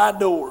opened my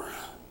door.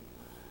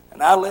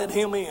 And I let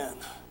him in.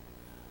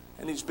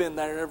 And he's been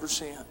there ever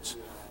since.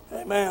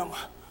 Amen.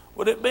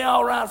 Would it be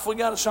all right if we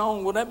got a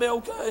song? Would that be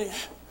okay?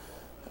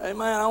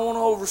 Amen. I want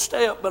to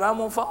overstep, but I'm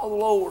going to follow the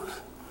Lord.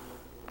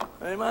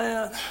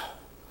 Amen.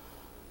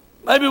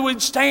 Maybe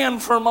we'd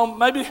stand for a moment.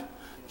 Maybe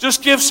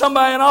just give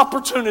somebody an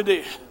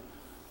opportunity.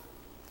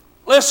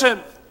 Listen,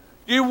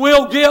 you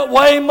will get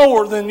way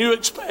more than you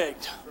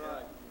expect.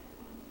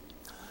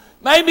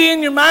 Maybe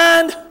in your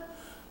mind,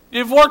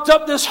 you've worked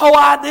up this whole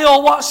idea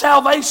of what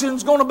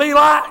salvation's going to be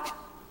like.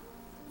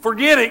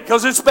 Forget it,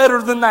 because it's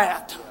better than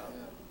that.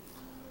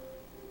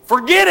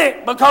 Forget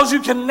it, because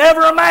you can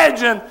never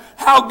imagine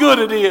how good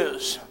it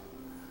is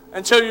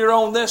until you're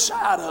on this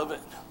side of it.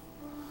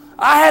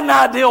 I had an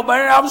ideal,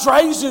 Barry. I was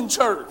raised in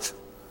church.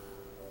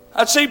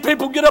 I'd see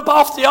people get up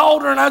off the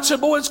altar, and I'd say,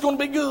 boy, it's going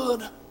to be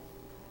good.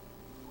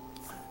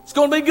 It's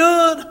going to be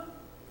good.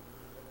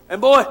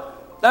 And boy,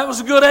 that was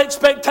a good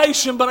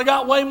expectation, but I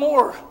got way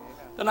more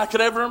than I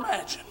could ever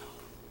imagine.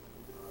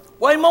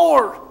 Way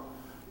more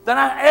than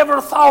I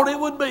ever thought it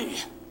would be.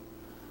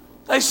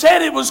 They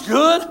said it was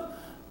good.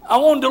 I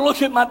wanted to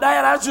look at my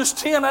dad. I was just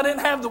 10. I didn't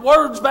have the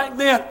words back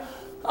then.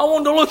 I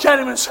wanted to look at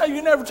him and say,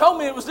 you never told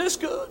me it was this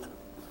good.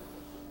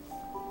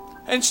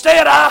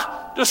 Instead,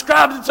 I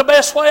described it the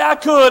best way I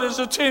could as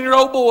a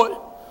 10-year-old boy.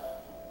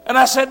 And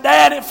I said,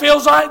 Dad, it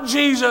feels like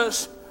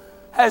Jesus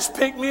has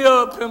picked me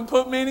up and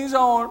put me in his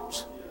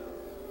arms.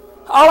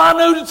 All I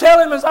knew to tell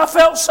him is I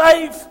felt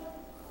safe.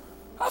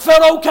 I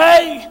felt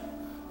okay.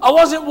 I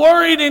wasn't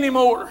worried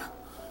anymore.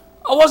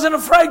 I wasn't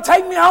afraid.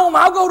 Take me home.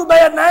 I'll go to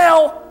bed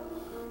now.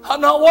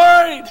 I'm not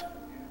worried.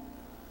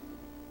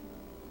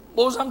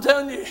 Boys, I'm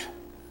telling you,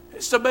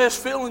 it's the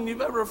best feeling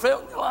you've ever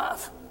felt in your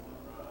life.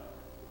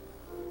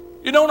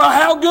 You don't know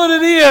how good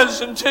it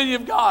is until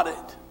you've got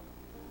it.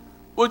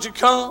 Would you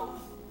come?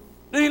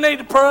 Do you need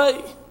to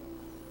pray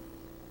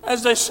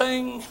as they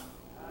sing?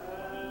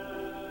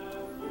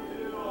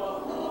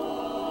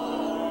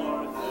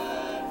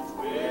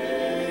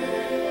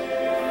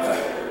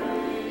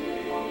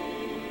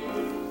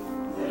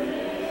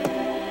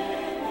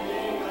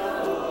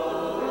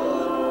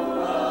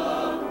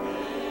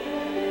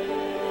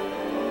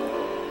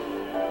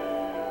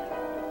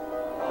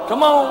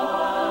 Come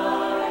on.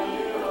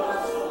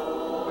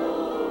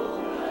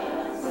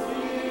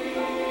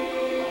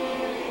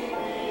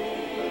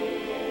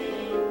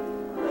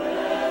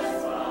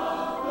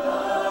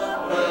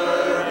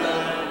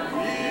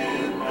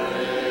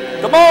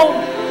 Come on.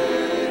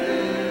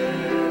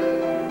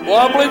 Well,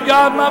 I believe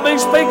God might be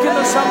speaking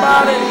to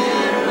somebody.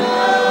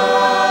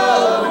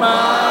 Oh,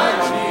 my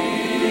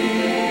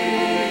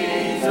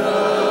Jesus.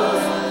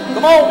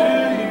 Come on.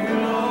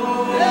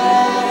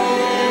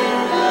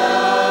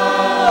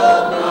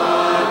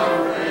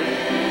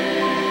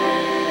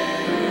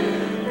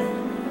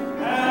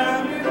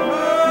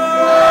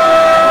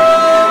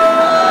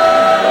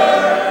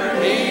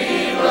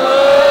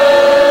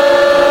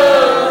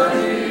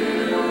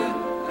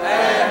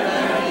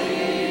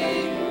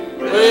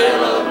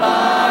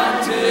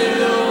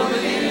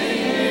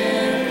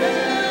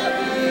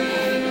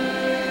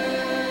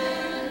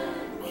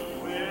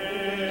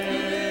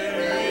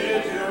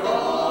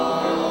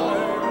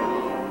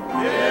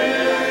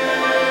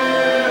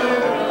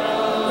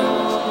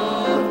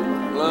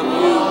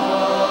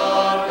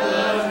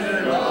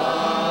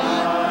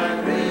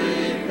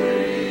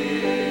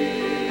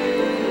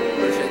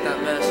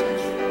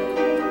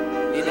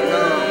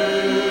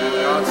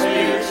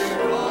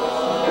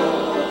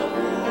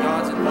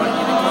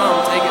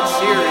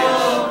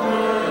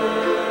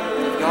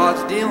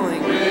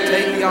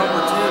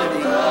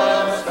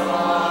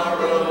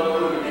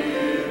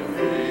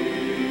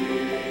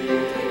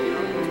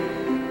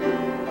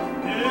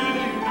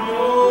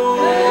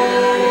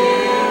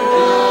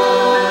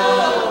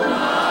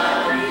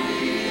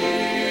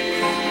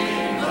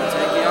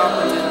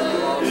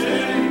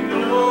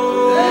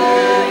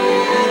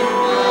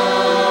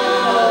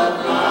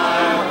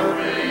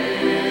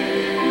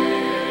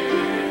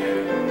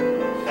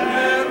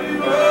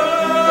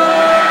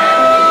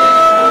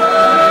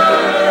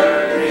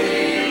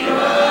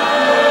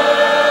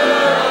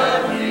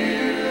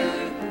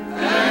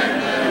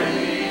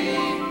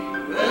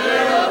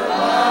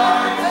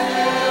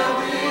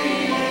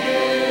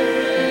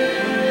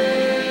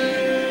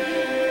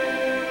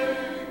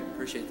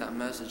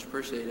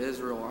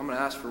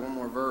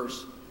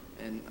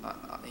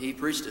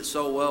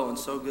 So well and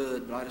so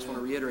good, but I just want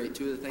to reiterate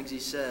two of the things he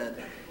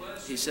said.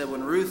 He said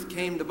when Ruth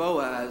came to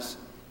Boaz,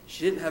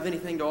 she didn't have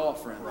anything to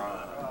offer him.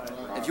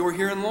 If you're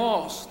here and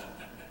lost,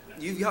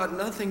 you've got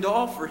nothing to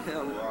offer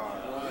him.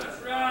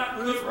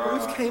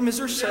 Ruth came as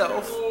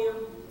herself,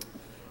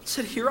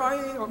 said, here I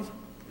am.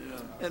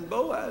 And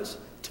Boaz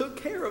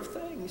took care of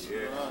things.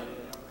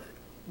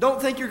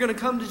 Don't think you're going to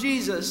come to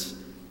Jesus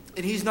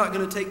and he's not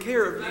going to take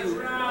care of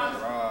you.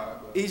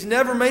 He's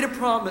never made a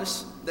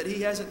promise that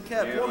he hasn't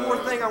kept. One more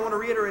thing I want to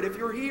reiterate. If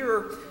you're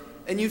here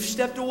and you've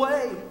stepped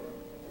away,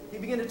 he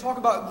began to talk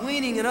about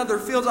gleaning in other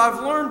fields.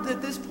 I've learned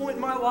at this point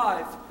in my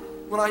life,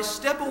 when I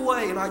step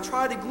away and I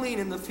try to glean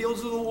in the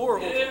fields of the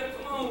world,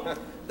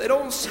 they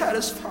don't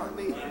satisfy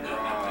me.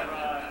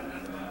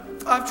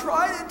 I've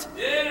tried it.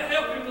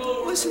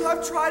 Listen,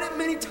 I've tried it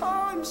many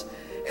times.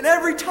 And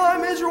every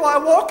time, Israel, I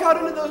walk out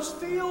into those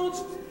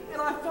fields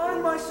and I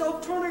find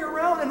myself turning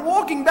around and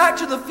walking back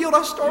to the field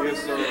I started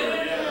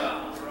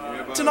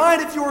in.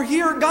 Tonight, if you're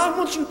here, God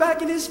wants you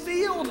back in his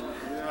field.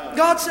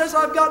 God says,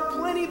 I've got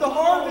plenty. The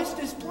harvest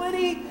is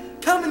plenty.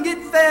 Come and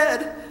get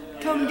fed.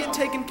 Come and get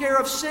taken care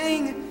of.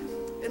 Sing.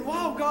 And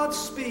while God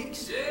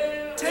speaks,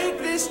 take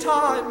this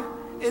time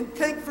and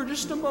think for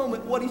just a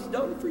moment what he's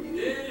done for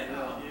you.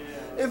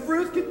 If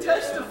Ruth could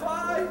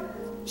testify,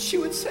 she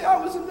would say, I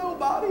was a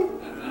nobody.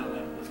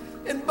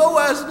 And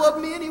Boaz loved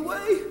me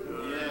anyway.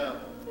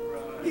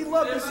 He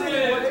loved us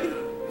anyway.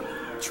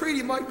 Treat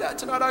him like that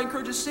tonight. I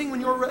encourage you to sing when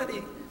you're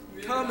ready.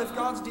 Come if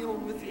God's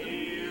dealing with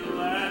you.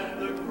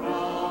 Come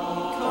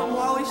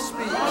while he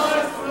speaks.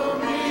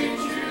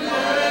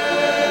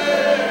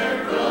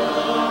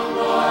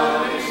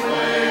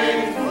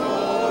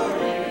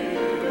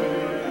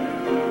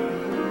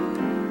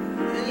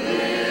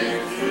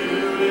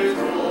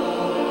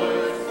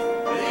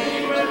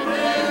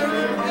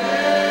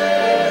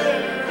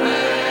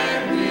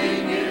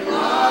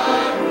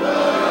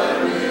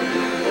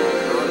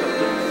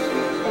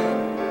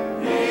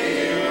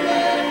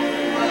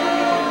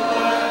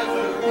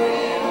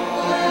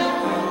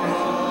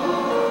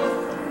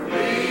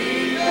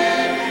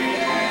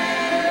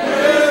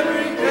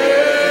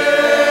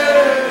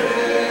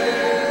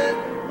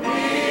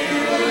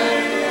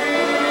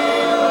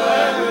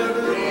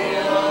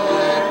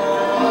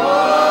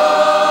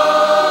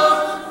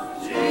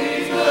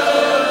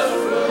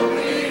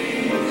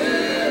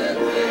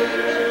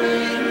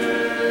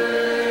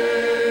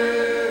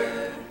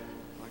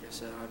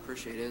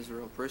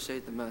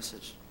 Appreciate the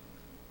message.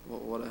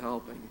 What a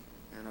helping.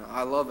 And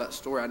I love that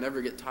story. I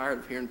never get tired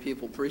of hearing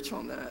people preach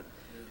on that.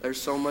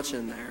 There's so much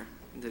in there.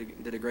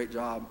 Did a great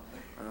job.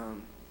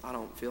 I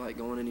don't feel like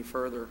going any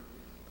further.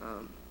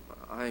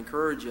 I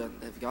encourage you,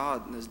 if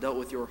God has dealt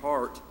with your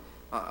heart,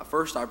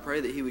 first I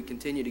pray that he would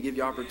continue to give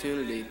you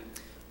opportunity.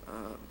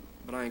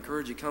 But I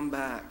encourage you, come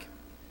back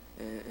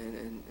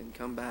and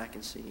come back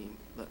and see him.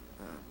 But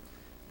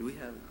do we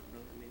have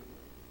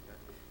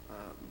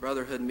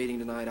brotherhood meeting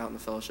tonight out in the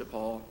fellowship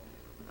hall?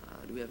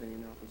 Do we have any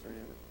announcements or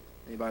anything?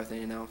 Anybody with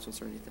any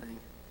announcements or anything?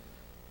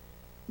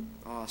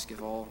 I'll ask if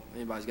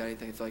anybody's got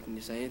anything, if they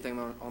can say anything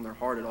on their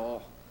heart at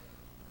all.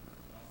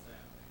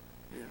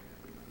 Yeah.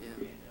 I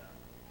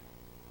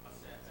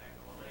sat back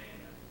all day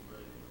and I was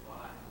really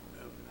quiet.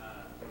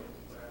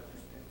 But I've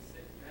just been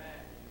sitting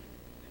back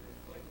and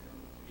reflecting on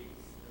the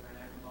peace that I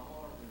have in my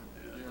heart. I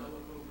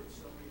look over it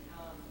so many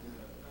times,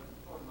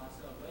 part of my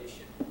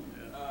salvation.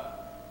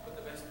 But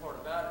the best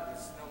part about it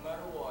is no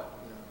matter what,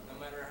 no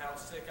matter how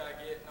sick I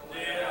get, no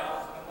matter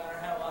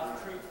how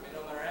life treats me,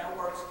 no matter how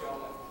work's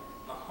going,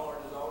 my heart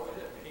is always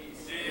at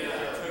peace. He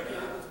took it,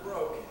 it was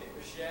broken, it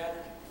was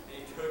shattered, and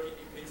he took it,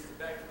 he pieced it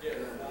back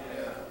together for me.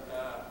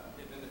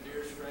 He's been the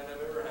dearest friend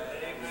I've ever had.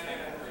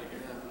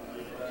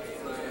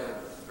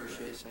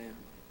 Appreciate Sam.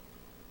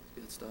 It's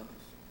good stuff.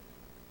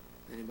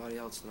 Anybody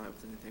else tonight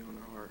with anything on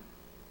their heart?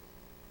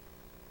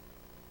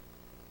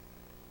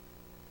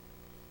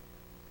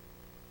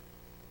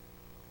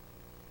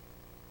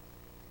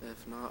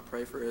 If not,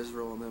 pray for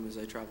Israel and them as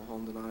they travel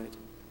home tonight.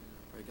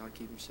 Pray God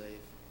keep them safe.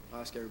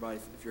 I'll ask everybody,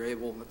 if you're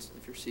able,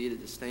 if you're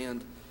seated, to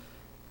stand.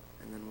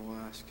 And then we'll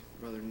ask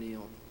Brother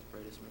Neil to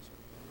pray dismissal.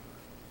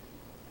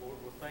 Lord,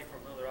 we're thankful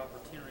for another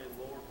opportunity,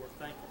 Lord. We're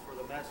thankful for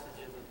the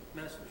message and the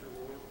messenger,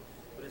 Lord.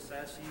 But it's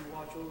asking you to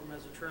watch over them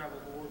as they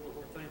travel, Lord. But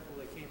we're thankful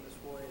they came this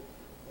way.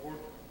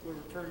 Lord, we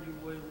return you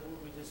away,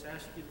 Lord. We just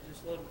ask you to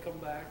just let them come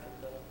back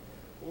and,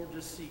 Lord,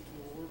 just seek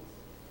you, Lord.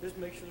 Just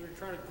make sure they're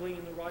trying to glean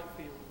in the right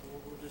field,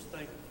 Lord. We're just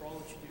thankful for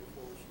all that you do.